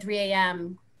going to bed at 3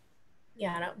 a.m.,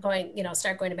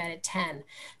 start going to bed at 10.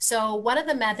 So one of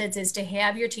the methods is to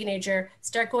have your teenager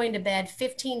start going to bed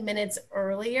 15 minutes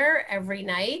earlier every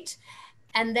night,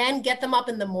 and then get them up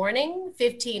in the morning,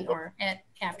 15 or at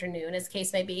afternoon, as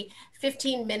case may be,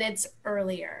 15 minutes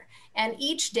earlier. And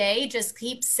each day, just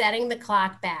keep setting the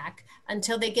clock back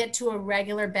until they get to a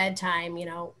regular bedtime,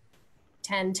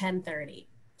 10:30.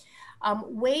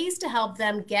 Ways to help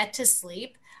them get to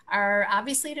sleep are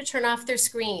obviously to turn off their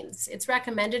screens. It's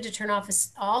recommended to turn off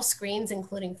all screens,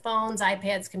 including phones,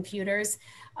 iPads, computers,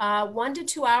 1 to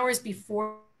 2 hours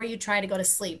before you try to go to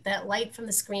sleep. That light from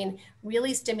the screen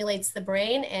really stimulates the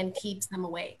brain and keeps them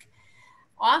awake.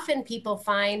 Often people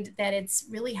find that it's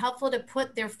really helpful to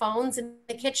put their phones in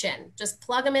the kitchen. Just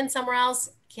plug them in somewhere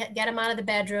else, get them out of the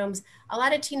bedrooms. A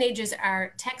lot of teenagers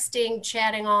are texting,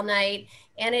 chatting all night,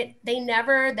 and they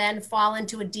never then fall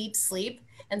into a deep sleep.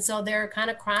 And so they're kind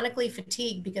of chronically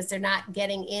fatigued because they're not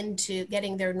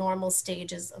getting their normal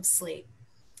stages of sleep.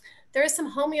 There are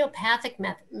some homeopathic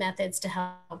methods to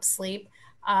help sleep.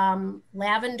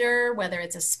 Lavender, whether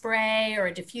it's a spray or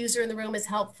a diffuser in the room, is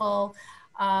helpful.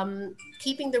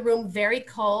 Keeping the room very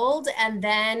cold and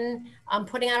then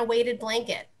putting on a weighted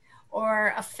blanket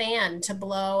or a fan to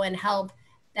blow and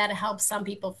that helps some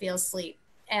people feel sleepy.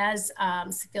 As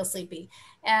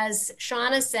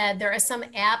Shauna said, there are some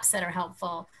apps that are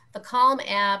helpful. The Calm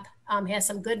app has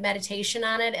some good meditation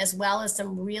on it, as well as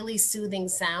some really soothing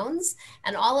sounds.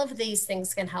 And all of these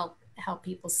things can help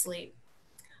people sleep.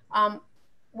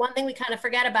 One thing we kind of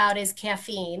forget about is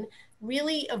caffeine.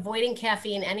 Really avoiding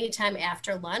caffeine anytime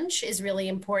after lunch is really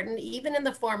important, even in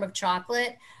the form of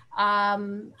chocolate.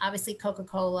 Obviously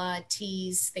Coca-Cola,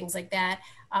 teas, things like that.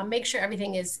 Make sure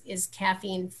everything is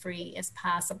caffeine free as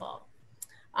possible.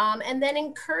 And then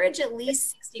encourage at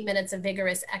least 60 minutes of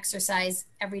vigorous exercise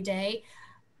every day.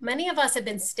 Many of us have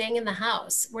been staying in the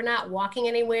house. We're not walking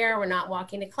anywhere. We're not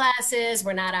walking to classes.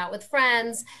 We're not out with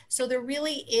friends. So there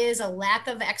really is a lack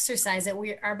of exercise that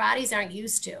our bodies aren't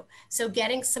used to. So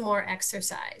getting some more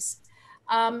exercise.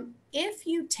 If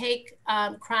you take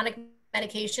chronic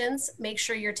medications, make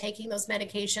sure you're taking those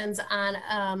medications on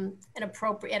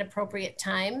at appropriate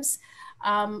times.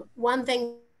 One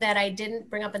thing that I didn't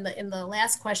bring up in the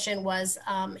last question was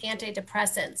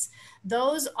antidepressants.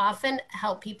 Those often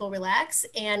help people relax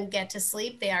and get to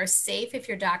sleep. They are safe if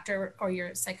your doctor or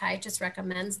your psychiatrist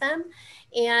recommends them.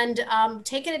 And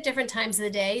taken at different times of the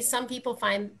day. Some people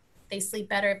find they sleep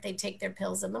better if they take their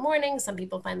pills in the morning. Some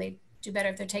people find they do better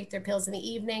if they take their pills in the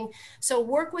evening. So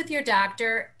work with your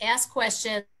doctor, ask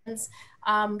questions.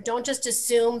 Don't just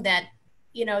assume that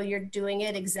you're doing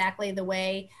it exactly the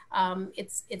way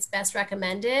it's best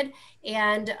recommended.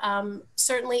 And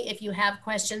certainly if you have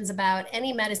questions about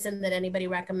any medicine that anybody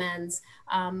recommends,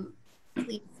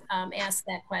 please ask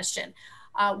that question.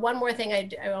 One more thing I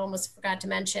almost forgot to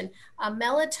mention,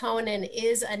 melatonin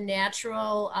is a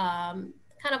natural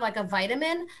kind of like a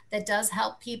vitamin that does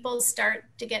help people start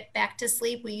to get back to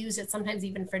sleep. We use it sometimes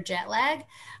even for jet lag.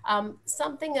 A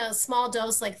small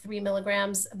dose like 3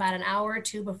 milligrams about an hour or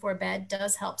two before bed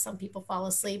does help some people fall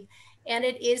asleep. And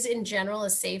it is in general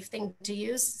a safe thing to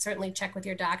use. Certainly check with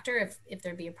your doctor if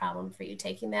there'd be a problem for you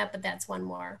taking that, but that's one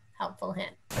more helpful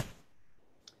hint.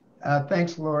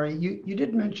 Thanks, Lori. You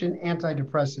did mention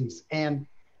antidepressants, and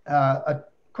a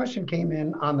question came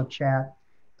in on the chat.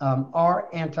 Are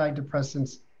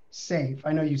antidepressants safe?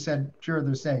 I know you said, sure,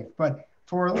 they're safe, but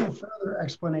for a little further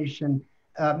explanation,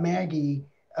 Maggie,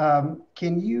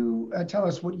 can you tell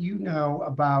us what you know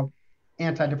about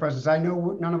antidepressants? I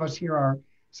know none of us here are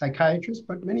psychiatrists,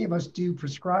 but many of us do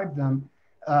prescribe them.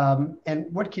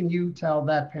 And what can you tell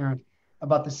that parent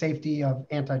about the safety of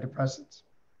antidepressants?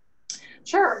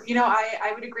 Sure.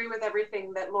 I would agree with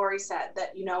everything that Lori said,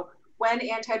 that, when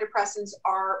antidepressants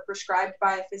are prescribed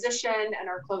by a physician and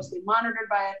are closely monitored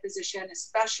by a physician,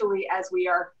 especially as we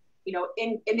are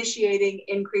initiating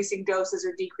increasing doses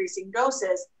or decreasing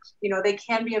doses, they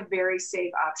can be a very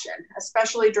safe option,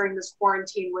 especially during this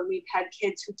quarantine when we've had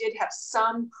kids who did have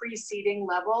some preceding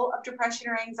level of depression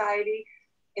or anxiety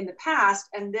in the past,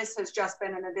 and this has just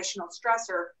been an additional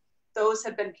stressor. Those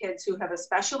have been kids who have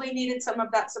especially needed some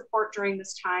of that support during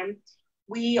this time.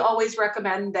 We always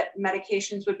recommend that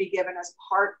medications would be given as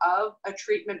part of a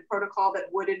treatment protocol that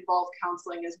would involve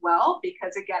counseling as well,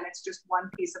 because again, it's just one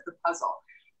piece of the puzzle.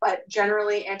 But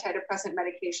generally, antidepressant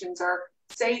medications are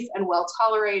safe and well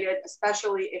tolerated,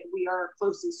 especially if we are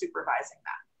closely supervising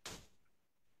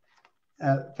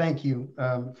that. Thank you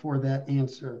for that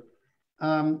answer.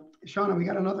 Shauna, we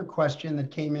got another question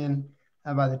that came in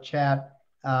by the chat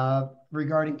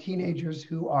regarding teenagers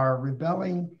who are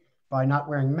rebelling by not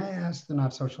wearing masks, they're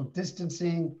not social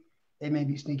distancing, they may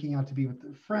be sneaking out to be with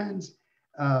their friends.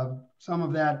 Some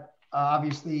of that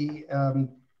obviously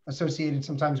associated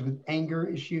sometimes with anger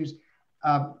issues.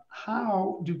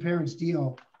 How do parents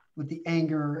deal with the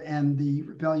anger and the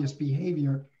rebellious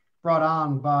behavior brought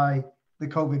on by the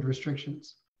COVID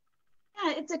restrictions?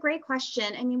 Yeah, it's a great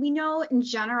question. I mean, we know in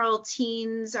general,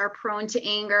 teens are prone to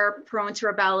anger, prone to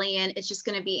rebellion. It's just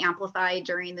going to be amplified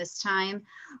during this time.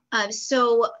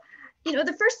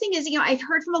 The first thing is, I've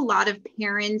heard from a lot of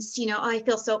parents, I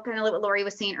feel so, kind of like what Lori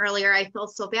was saying earlier, I feel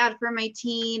so bad for my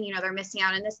teen, they're missing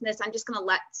out on this and this. I'm just going to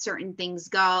let certain things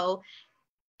go.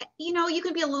 You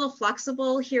can be a little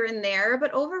flexible here and there,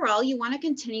 but overall, you want to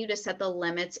continue to set the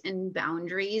limits and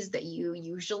boundaries that you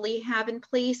usually have in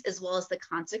place, as well as the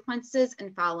consequences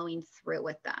and following through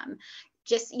with them.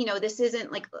 Just, this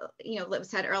isn't like, Liv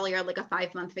said earlier, like a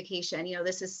 5-month vacation,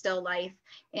 this is still life.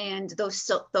 And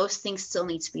those things still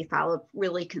need to be followed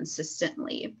really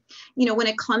consistently. When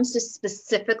it comes to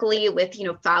specifically with,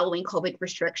 following COVID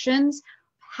restrictions,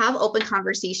 have open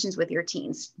conversations with your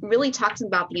teens, really talk to them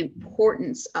about the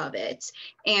importance of it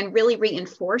and really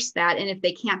reinforce that. And if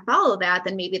they can't follow that,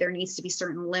 then maybe there needs to be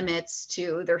certain limits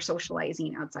to their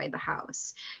socializing outside the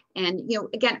house. And,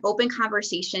 again, open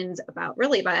conversations about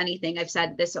anything. I've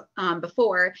said this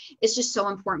before, it's just so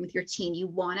important with your teen. You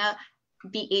want to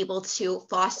be able to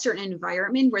foster an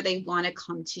environment where they want to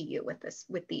come to you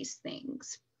with these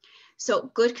things. So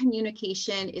good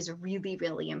communication is really,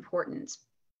 really important.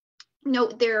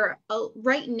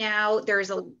 Right now,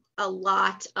 there's a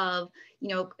lot of,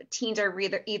 teens are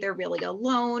either really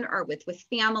alone or with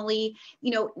family.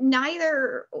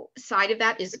 Neither side of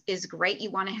that is great. You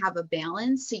want to have a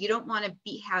balance. So you don't want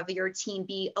to have your teen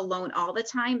be alone all the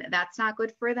time. That's not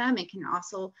good for them. It can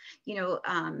also,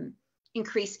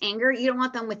 increase anger. You don't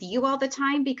want them with you all the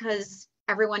time because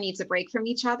everyone needs a break from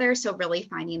each other. So really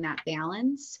finding that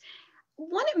balance.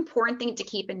 One important thing to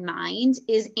keep in mind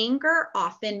is anger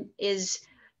often is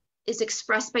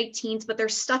expressed by teens, but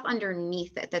there's stuff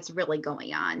underneath it that's really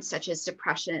going on, such as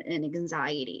depression and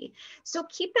anxiety. So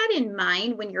keep that in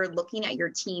mind when you're looking at your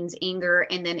teens' anger,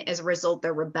 and then as a result,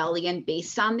 their rebellion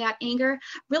based on that anger.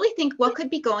 Really think what could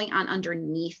be going on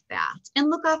underneath that, and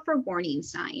look out for warning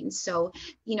signs. So,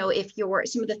 if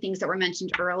some of the things that were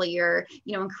mentioned earlier,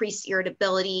 increased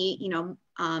irritability,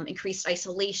 increased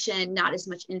isolation, not as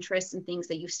much interest in things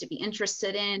they used to be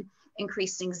interested in,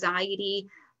 increased anxiety,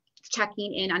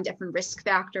 checking in on different risk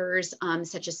factors,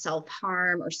 such as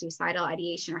self-harm or suicidal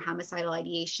ideation or homicidal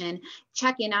ideation,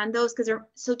 check in on those.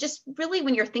 So just really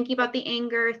when you're thinking about the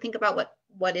anger, think about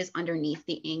what is underneath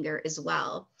the anger as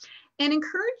well. And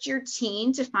encourage your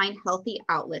teen to find healthy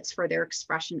outlets for their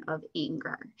expression of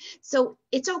anger. So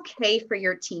it's okay for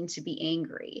your teen to be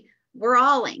angry. We're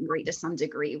all angry to some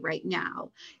degree right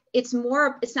now. It's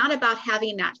not about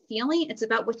having that feeling, it's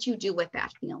about what you do with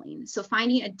that feeling. So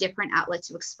finding a different outlet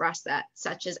to express that,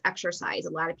 such as exercise. A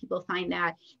lot of people find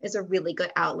that is a really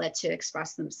good outlet to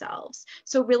express themselves.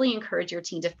 So really encourage your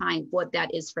teen to find what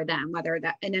that is for them,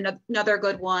 and another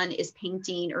good one is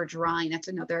painting or drawing. That's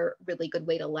another really good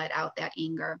way to let out that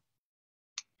anger.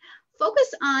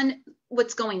 Focus on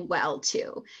what's going well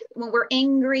too. When we're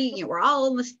angry, we're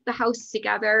all in the house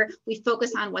together, we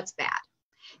focus on what's bad.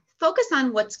 Focus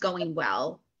on what's going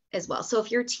well as well. So if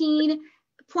your teen,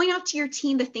 point out to your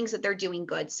teen the things that they're doing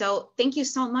good. So thank you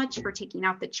so much for taking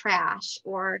out the trash,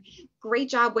 or great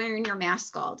job wearing your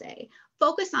mask all day.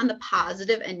 Focus on the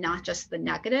positive and not just the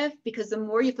negative, because the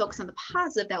more you focus on the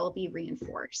positive, that will be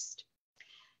reinforced.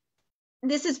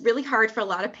 This is really hard for a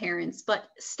lot of parents, but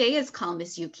stay as calm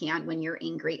as you can when you're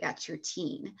angry at your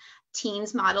teen.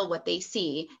 Teens model what they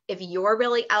see. If you're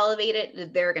really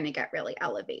elevated, they're going to get really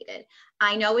elevated.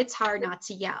 I know it's hard not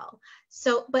to yell.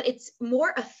 But it's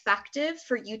more effective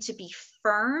for you to be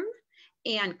firm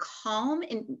and calm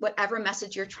in whatever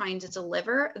message you're trying to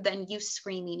deliver than you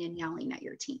screaming and yelling at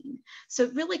your teen. So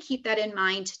really keep that in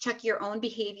mind. Check your own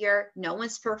behavior. No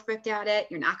one's perfect at it.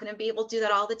 You're not going to be able to do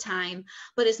that all the time,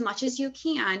 but as much as you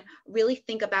can, really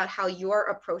think about how you're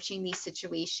approaching these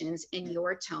situations in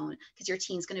your tone, because your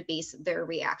teen's going to base their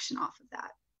reaction off of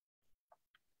that.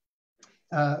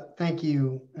 Thank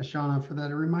you, Shauna, for that.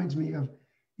 It reminds me of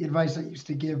the advice I used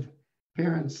to give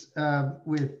parents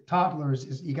with toddlers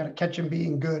is you got to catch them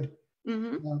being good.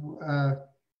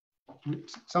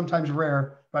 Sometimes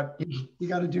rare, but you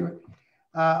got to do it.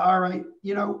 All right.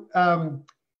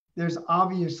 There's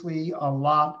obviously a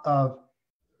lot of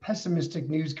pessimistic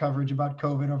news coverage about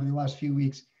COVID over the last few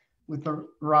weeks with the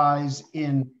rise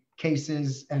in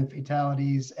cases and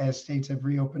fatalities as states have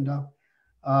reopened up.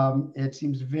 It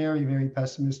seems very, very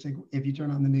pessimistic if you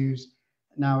turn on the news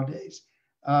nowadays.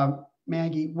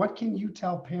 Maggie, what can you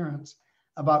tell parents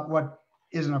about what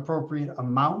is an appropriate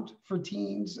amount for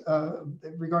teens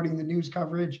regarding the news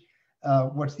coverage?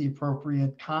 What's the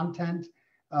appropriate content?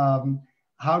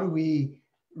 How do we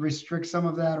restrict some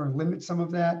of that or limit some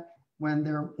of that when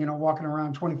they're walking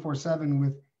around 24/7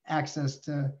 with access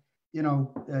to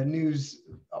news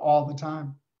all the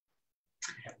time?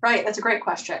 Right, that's a great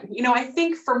question. I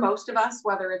think for most of us,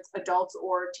 whether it's adults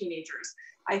or teenagers,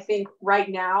 I think right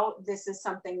now, this is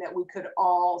something that we could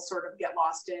all sort of get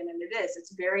lost in, and it is.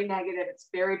 It's very negative, it's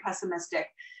very pessimistic,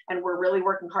 and we're really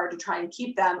working hard to try and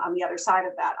keep them on the other side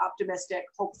of that, optimistic,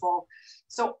 hopeful.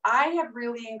 So I have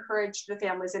really encouraged the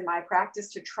families in my practice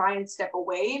to try and step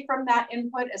away from that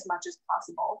input as much as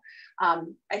possible.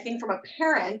 I think from a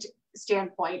parent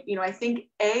standpoint, I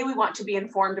think we want to be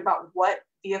informed about what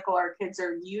vehicle our kids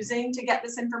are using to get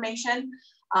this information.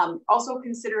 Also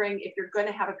considering if you're going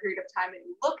to have a period of time and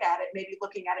you look at it, maybe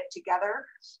looking at it together.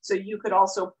 So you could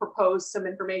also propose some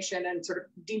information and sort of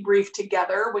debrief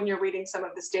together when you're reading some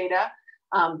of this data.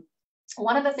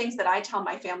 One of the things that I tell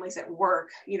my families at work,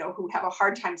 who have a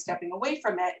hard time stepping away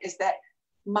from it, is that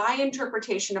my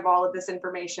interpretation of all of this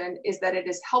information is that it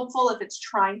is helpful if it's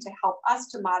trying to help us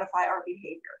to modify our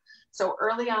behavior. So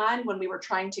early on, when we were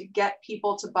trying to get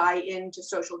people to buy into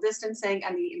social distancing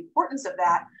and the importance of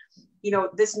that,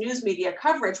 this news media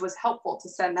coverage was helpful to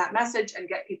send that message and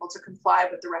get people to comply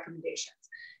with the recommendations.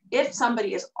 If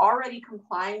somebody is already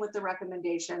complying with the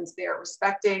recommendations, they're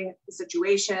respecting the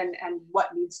situation and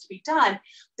what needs to be done,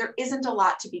 there isn't a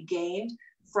lot to be gained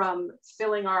from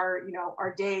filling our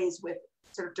days with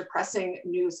sort of depressing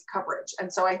news coverage.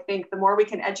 And so I think the more we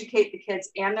can educate the kids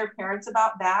and their parents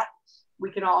about that,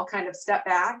 we can all kind of step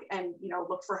back and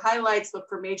look for highlights, look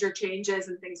for major changes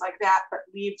and things like that, but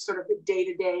leave sort of the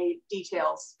day-to-day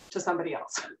details to somebody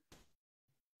else.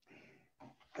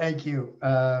 Thank you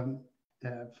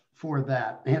for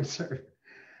that answer.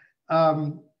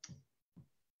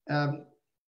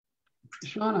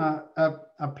 Shauna,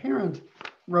 a parent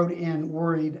wrote in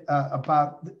worried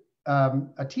about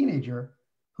a teenager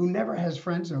who never has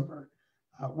friends over.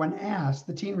 When asked,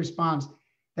 the teen responds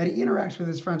that he interacts with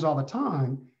his friends all the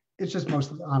time. It's just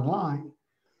mostly online.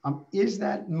 Is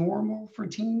that normal for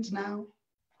teens now?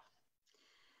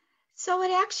 So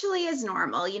it actually is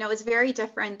normal. It's very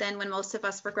different than when most of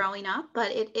us were growing up,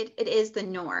 but it is the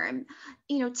norm.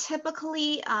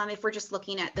 Typically, if we're just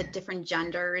looking at the different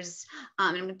genders,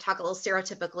 and I'm going to talk a little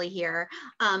stereotypically here,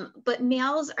 but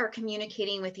males are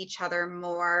communicating with each other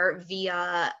more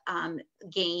via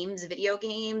games, video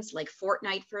games, like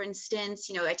Fortnite, for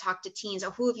instance. I talk to teens. Oh,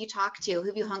 who have you talked to? Who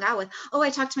have you hung out with? Oh, I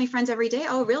talk to my friends every day.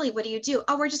 Oh, really? What do you do?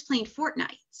 Oh, we're just playing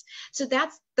Fortnite. So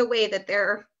that's the way that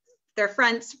their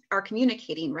friends are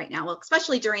communicating right now,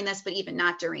 especially during this, but even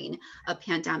not during a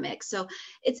pandemic. So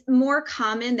it's more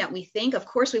common than we think. Of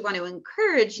course, we want to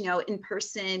encourage,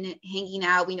 in-person hanging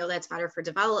out. We know that's better for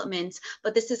development,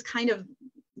 but this is kind of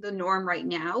the norm right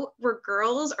now, where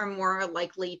girls are more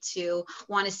likely to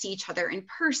want to see each other in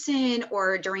person,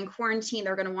 or during quarantine,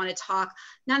 they're going to want to talk,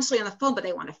 not necessarily on the phone, but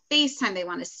they want to FaceTime, they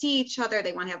want to see each other,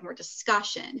 they want to have more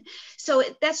discussion. So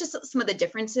that's just some of the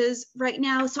differences right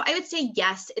now. So I would say,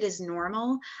 yes, it is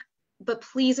normal, but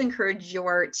please encourage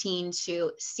your teen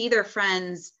to see their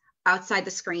friends outside the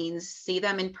screens, see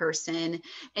them in person,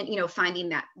 and, finding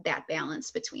that balance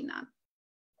between them.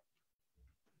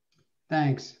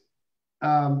 Thanks.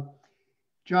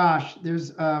 Josh, there's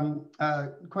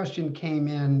a question came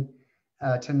in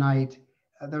tonight.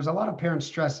 There's a lot of parents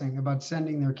stressing about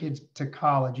sending their kids to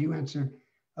college. You answered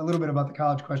a little bit about the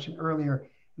college question earlier.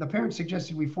 The parents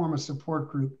suggested we form a support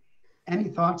group. Any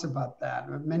thoughts about that?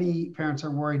 Many parents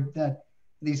are worried that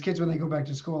these kids, when they go back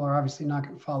to school, are obviously not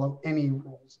going to follow any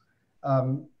rules.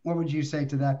 What would you say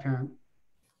to that parent?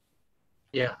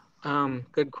 Yeah,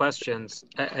 Good questions.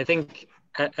 I think,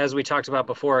 as we talked about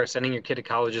before, sending your kid to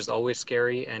college is always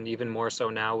scary, and even more so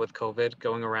now with COVID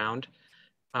going around.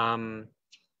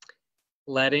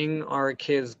 Letting our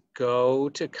kids go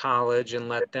to college and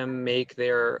let them make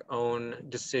their own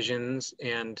decisions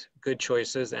and good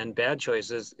choices and bad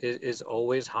choices is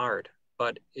always hard,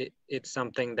 but it's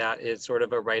something that is sort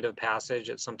of a rite of passage.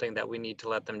 It's something that we need to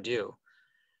let them do.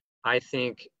 I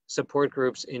think support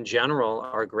groups in general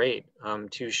are great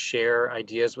to share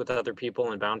ideas with other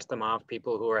people and bounce them off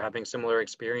people who are having similar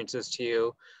experiences to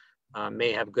you.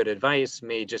 May have good advice,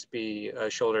 may just be a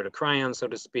shoulder to cry on, so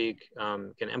to speak,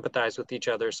 can empathize with each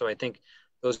other. So I think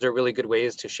those are really good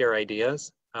ways to share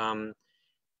ideas. And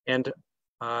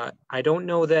I don't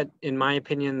know that, in my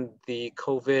opinion, the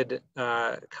COVID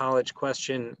college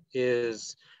question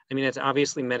is, I mean, it's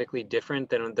obviously medically different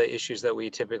than the issues that we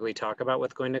typically talk about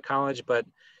with going to college, but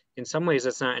in some ways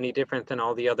it's not any different than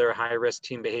all the other high-risk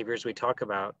teen behaviors we talk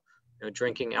about. You know,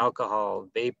 drinking alcohol,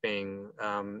 vaping,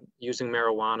 using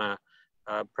marijuana,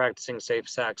 practicing safe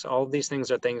sex. All of these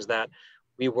things are things that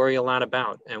we worry a lot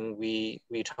about, and we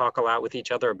talk a lot with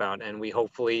each other about, and we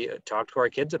hopefully talk to our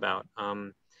kids about,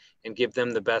 and give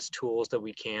them the best tools that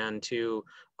we can to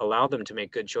allow them to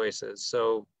make good choices.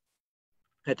 So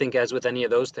I think, as with any of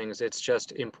those things, it's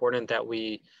just important that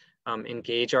we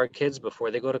engage our kids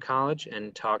before they go to college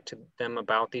and talk to them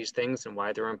about these things and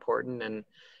why they're important,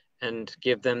 and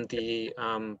give them the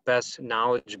best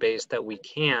knowledge base that we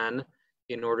can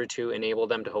in order to enable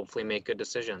them to hopefully make good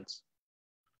decisions.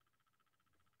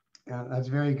 Yeah, that's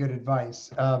very good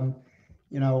advice.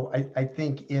 You know, I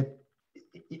think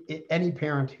any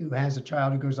parent who has a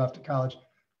child who goes off to college,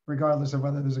 regardless of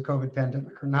whether there's a COVID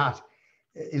pandemic or not,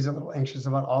 is a little anxious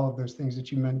about all of those things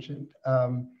that you mentioned.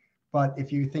 But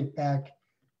if you think back,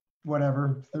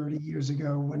 whatever, 30 years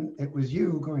ago when it was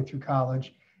you going through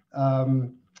college,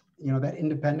 you know, that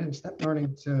independence, that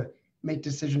learning to make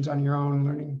decisions on your own,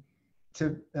 learning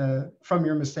to from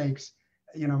your mistakes,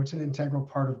 you know, it's an integral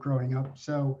part of growing up.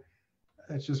 So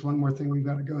that's just one more thing we've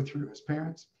got to go through as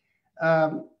parents.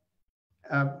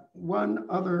 One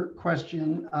other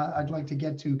question I'd like to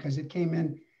get to, because it came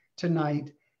in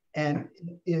tonight and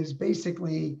is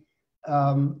basically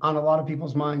on a lot of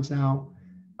people's minds now.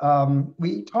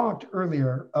 We talked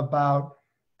earlier about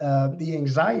the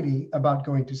anxiety about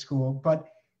going to school, but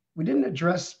we didn't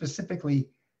address specifically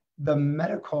the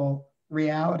medical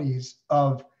realities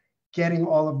of getting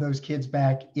all of those kids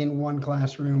back in one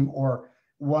classroom or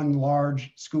one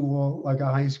large school like a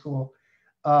high school.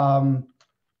 And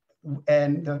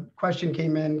the question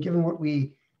came in, given what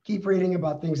we keep reading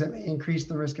about things that may increase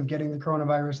the risk of getting the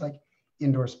coronavirus, like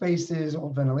indoor spaces,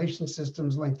 old ventilation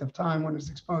systems, length of time when it's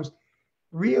exposed,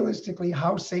 realistically,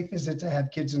 how safe is it to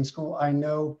have kids in school? I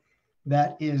know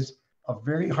that is a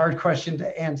very hard question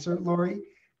to answer, Lori,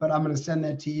 but I'm going to send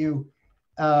that to you.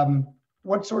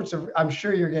 What sorts of, I'm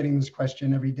sure you're getting this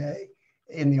question every day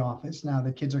in the office now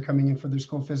that kids are coming in for their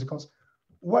school physicals.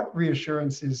 What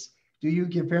reassurances do you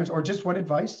give parents, or just what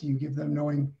advice do you give them,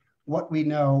 knowing what we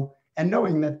know and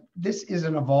knowing that this is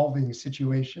an evolving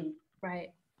situation?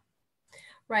 Right.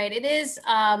 Right. It is, you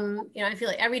know, I feel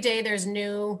like every day there's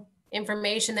new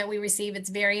information that we receive. It's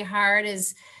very hard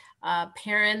as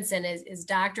parents and as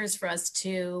doctors for us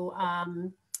to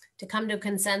come to a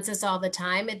consensus all the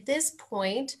time. At this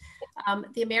point,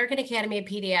 the American Academy of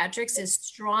Pediatrics is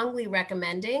strongly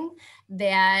recommending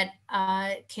that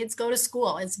kids go to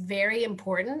school. It's very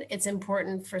important. It's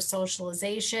important for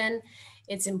socialization.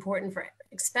 It's important for,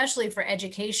 especially for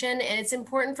education, and it's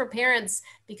important for parents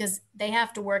because they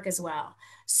have to work as well.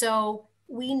 So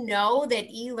we know that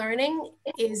e-learning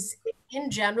is, in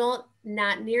general,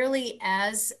 not nearly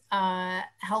as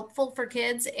helpful for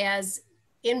kids as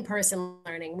in-person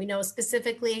learning. We know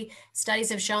specifically studies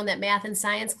have shown that math and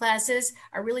science classes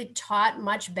are really taught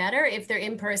much better if they're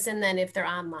in person than if they're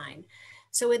online.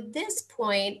 So at this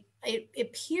point, it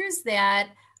appears that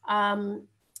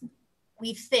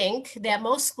we think that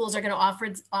most schools are going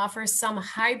to offer some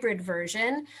hybrid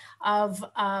version of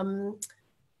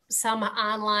some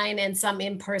online and some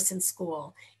in-person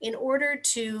school in order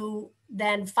to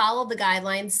then follow the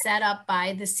guidelines set up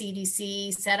by the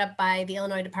CDC, set up by the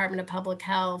Illinois Department of Public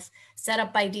Health, set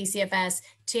up by DCFS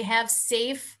to have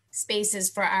safe spaces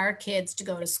for our kids to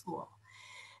go to school.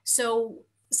 So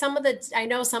I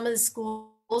know some of the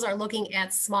schools are looking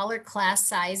at smaller class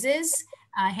sizes,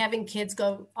 having kids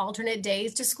go alternate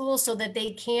days to school so that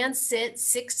they can sit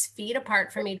 6 feet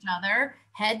apart from each other,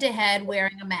 head to head,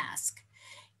 wearing a mask.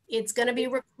 It's going to be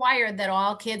required that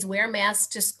all kids wear masks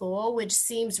to school, which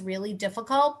seems really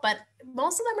difficult, but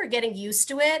most of them are getting used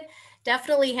to it.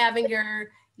 Definitely having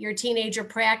your teenager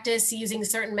practice using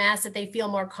certain masks that they feel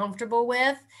more comfortable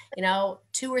with.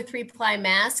 2 or 3 ply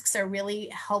masks are really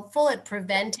helpful at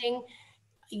preventing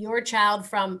your child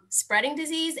from spreading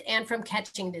disease and from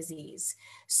catching disease.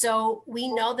 So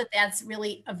we know that that's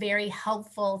really a very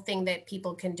helpful thing that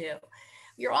people can do.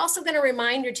 You're also going to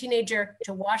remind your teenager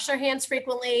to wash their hands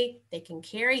frequently. They can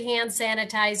carry hand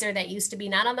sanitizer. That used to be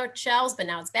not on the shelves, but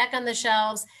now it's back on the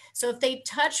shelves. So if they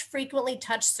frequently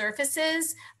touch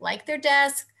surfaces like their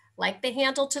desk, like the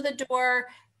handle to the door,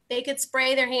 they could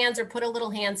spray their hands or put a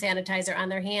little hand sanitizer on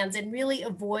their hands and really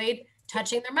avoid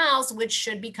touching their mouths, which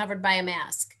should be covered by a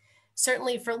mask.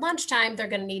 Certainly for lunchtime, they're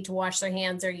going to need to wash their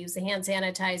hands or use the hand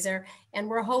sanitizer. And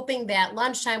we're hoping that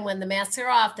lunchtime, when the masks are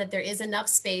off, that there is enough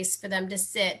space for them to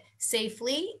sit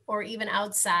safely or even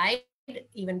outside,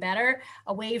 even better,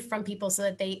 away from people so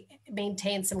that they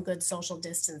maintain some good social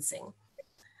distancing.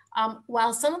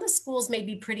 While some of the schools may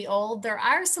be pretty old, there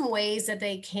are some ways that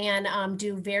they can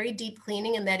do very deep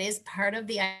cleaning, and that is part of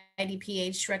the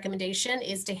IDPH recommendation,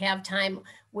 is to have time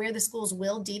where the schools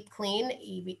will deep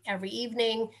clean every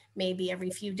evening, maybe every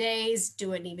few days,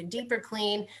 do an even deeper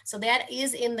clean. So that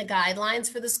is in the guidelines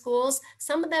for the schools.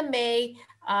 Some of them may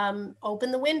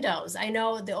open the windows. I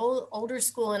know the older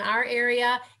school in our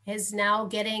area is now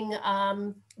getting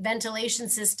ventilation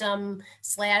system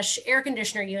 / air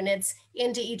conditioner units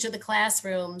into each of the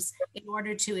classrooms in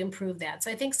order to improve that.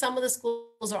 So I think some of the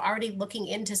schools are already looking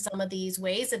into some of these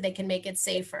ways that they can make it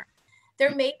safer.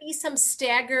 There may be some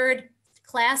staggered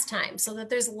class time so that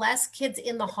there's less kids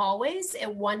in the hallways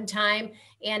at one time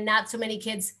and not so many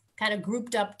kids kind of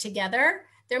grouped up together.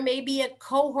 There may be a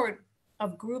cohort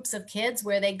of groups of kids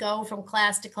where they go from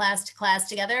class to class to class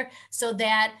together so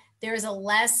that there's a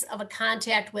less of a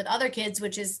contact with other kids,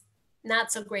 which is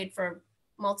not so great for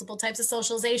multiple types of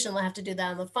socialization. They'll have to do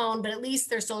that on the phone, but at least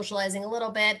they're socializing a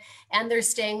little bit and they're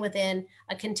staying within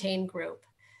a contained group.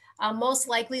 Most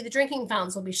likely the drinking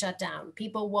fountains will be shut down.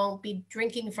 People won't be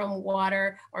drinking from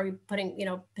water or putting,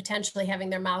 potentially having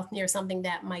their mouth near something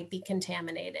that might be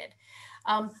contaminated.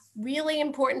 Really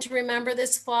important to remember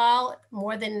this fall,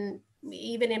 more than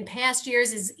even in past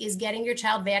years, is getting your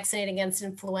child vaccinated against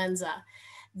influenza.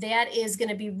 That is going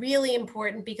to be really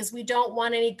important because we don't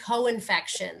want any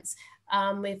co-infections.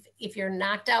 If you're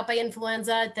knocked out by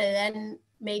influenza, then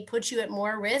may put you at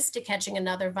more risk to catching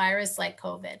another virus like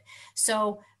COVID.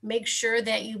 So make sure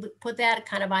that you put that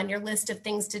kind of on your list of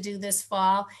things to do this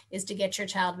fall, is to get your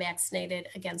child vaccinated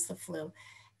against the flu.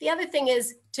 The other thing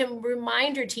is to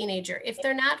remind your teenager, if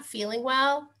they're not feeling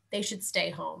well, they should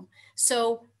stay home.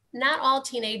 So not all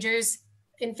teenagers,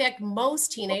 in fact,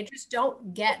 most teenagers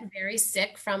don't get very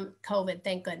sick from COVID,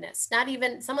 thank goodness. Not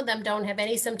even, some of them don't have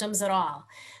any symptoms at all.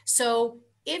 So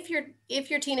if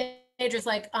your teenager's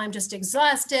like, I'm just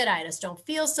exhausted, I just don't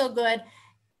feel so good,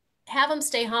 have them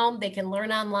stay home. They can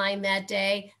learn online that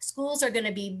day. Schools are going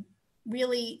to be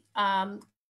really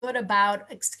good about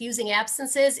excusing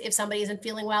absences if somebody isn't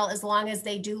feeling well, as long as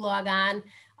they do log on,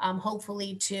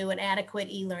 hopefully to an adequate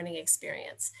e-learning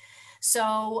experience.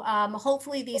 So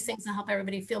hopefully these things will help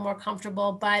everybody feel more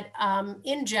comfortable. But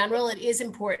in general, it is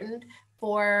important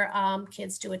for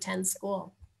kids to attend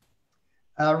school.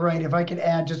 Right. If I could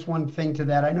add just one thing to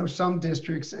that, I know some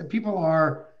districts,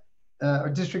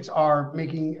 districts are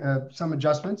making some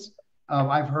adjustments.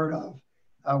 I've heard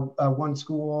of one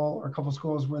school or a couple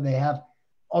schools where they have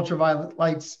ultraviolet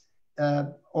lights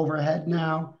overhead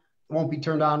now. It won't be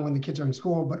turned on when the kids are in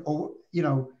school, but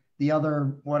the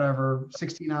other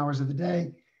 16 hours of the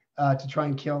day to try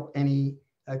and kill any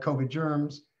COVID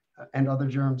germs and other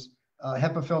germs.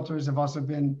 HEPA filters have also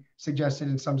been suggested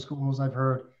in some schools, I've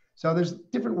heard. So there's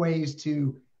different ways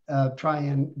to try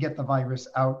and get the virus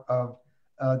out of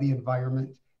the environment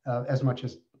as much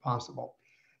as possible.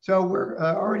 So we're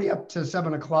already up to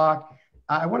 7 o'clock.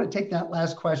 I want to take that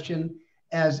last question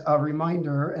as a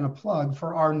reminder and a plug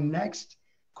for our next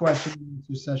question and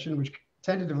answer session, which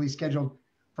tentatively scheduled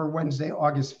for Wednesday,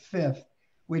 August 5th,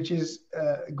 which is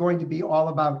going to be all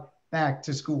about back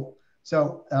to school.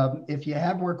 So if you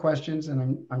have more questions,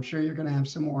 and I'm sure you're going to have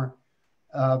some more,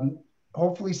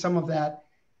 hopefully some of that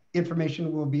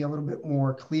information will be a little bit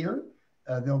more clear.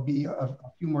 There'll be a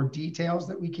few more details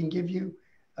that we can give you,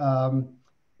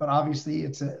 but obviously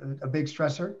it's a big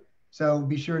stressor. So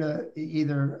be sure to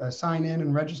either sign in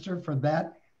and register for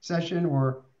that session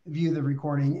or view the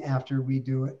recording after we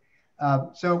do it.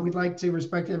 So we'd like to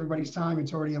respect everybody's time.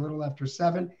 It's already a little after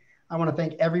 7. I want to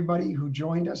thank everybody who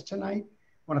joined us tonight.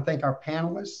 I want to thank our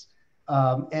panelists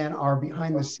and our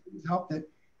behind the scenes help that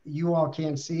you all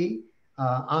can't see.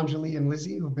 Anjali and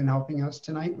Lizzie, who've been helping us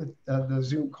tonight with the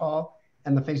Zoom call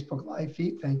and the Facebook Live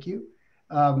feed. Thank you.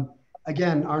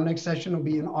 Again, our next session will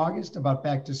be in August about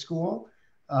back to school.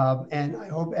 And I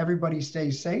hope everybody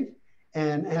stays safe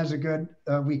and has a good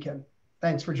weekend.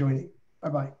 Thanks for joining.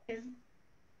 Bye-bye.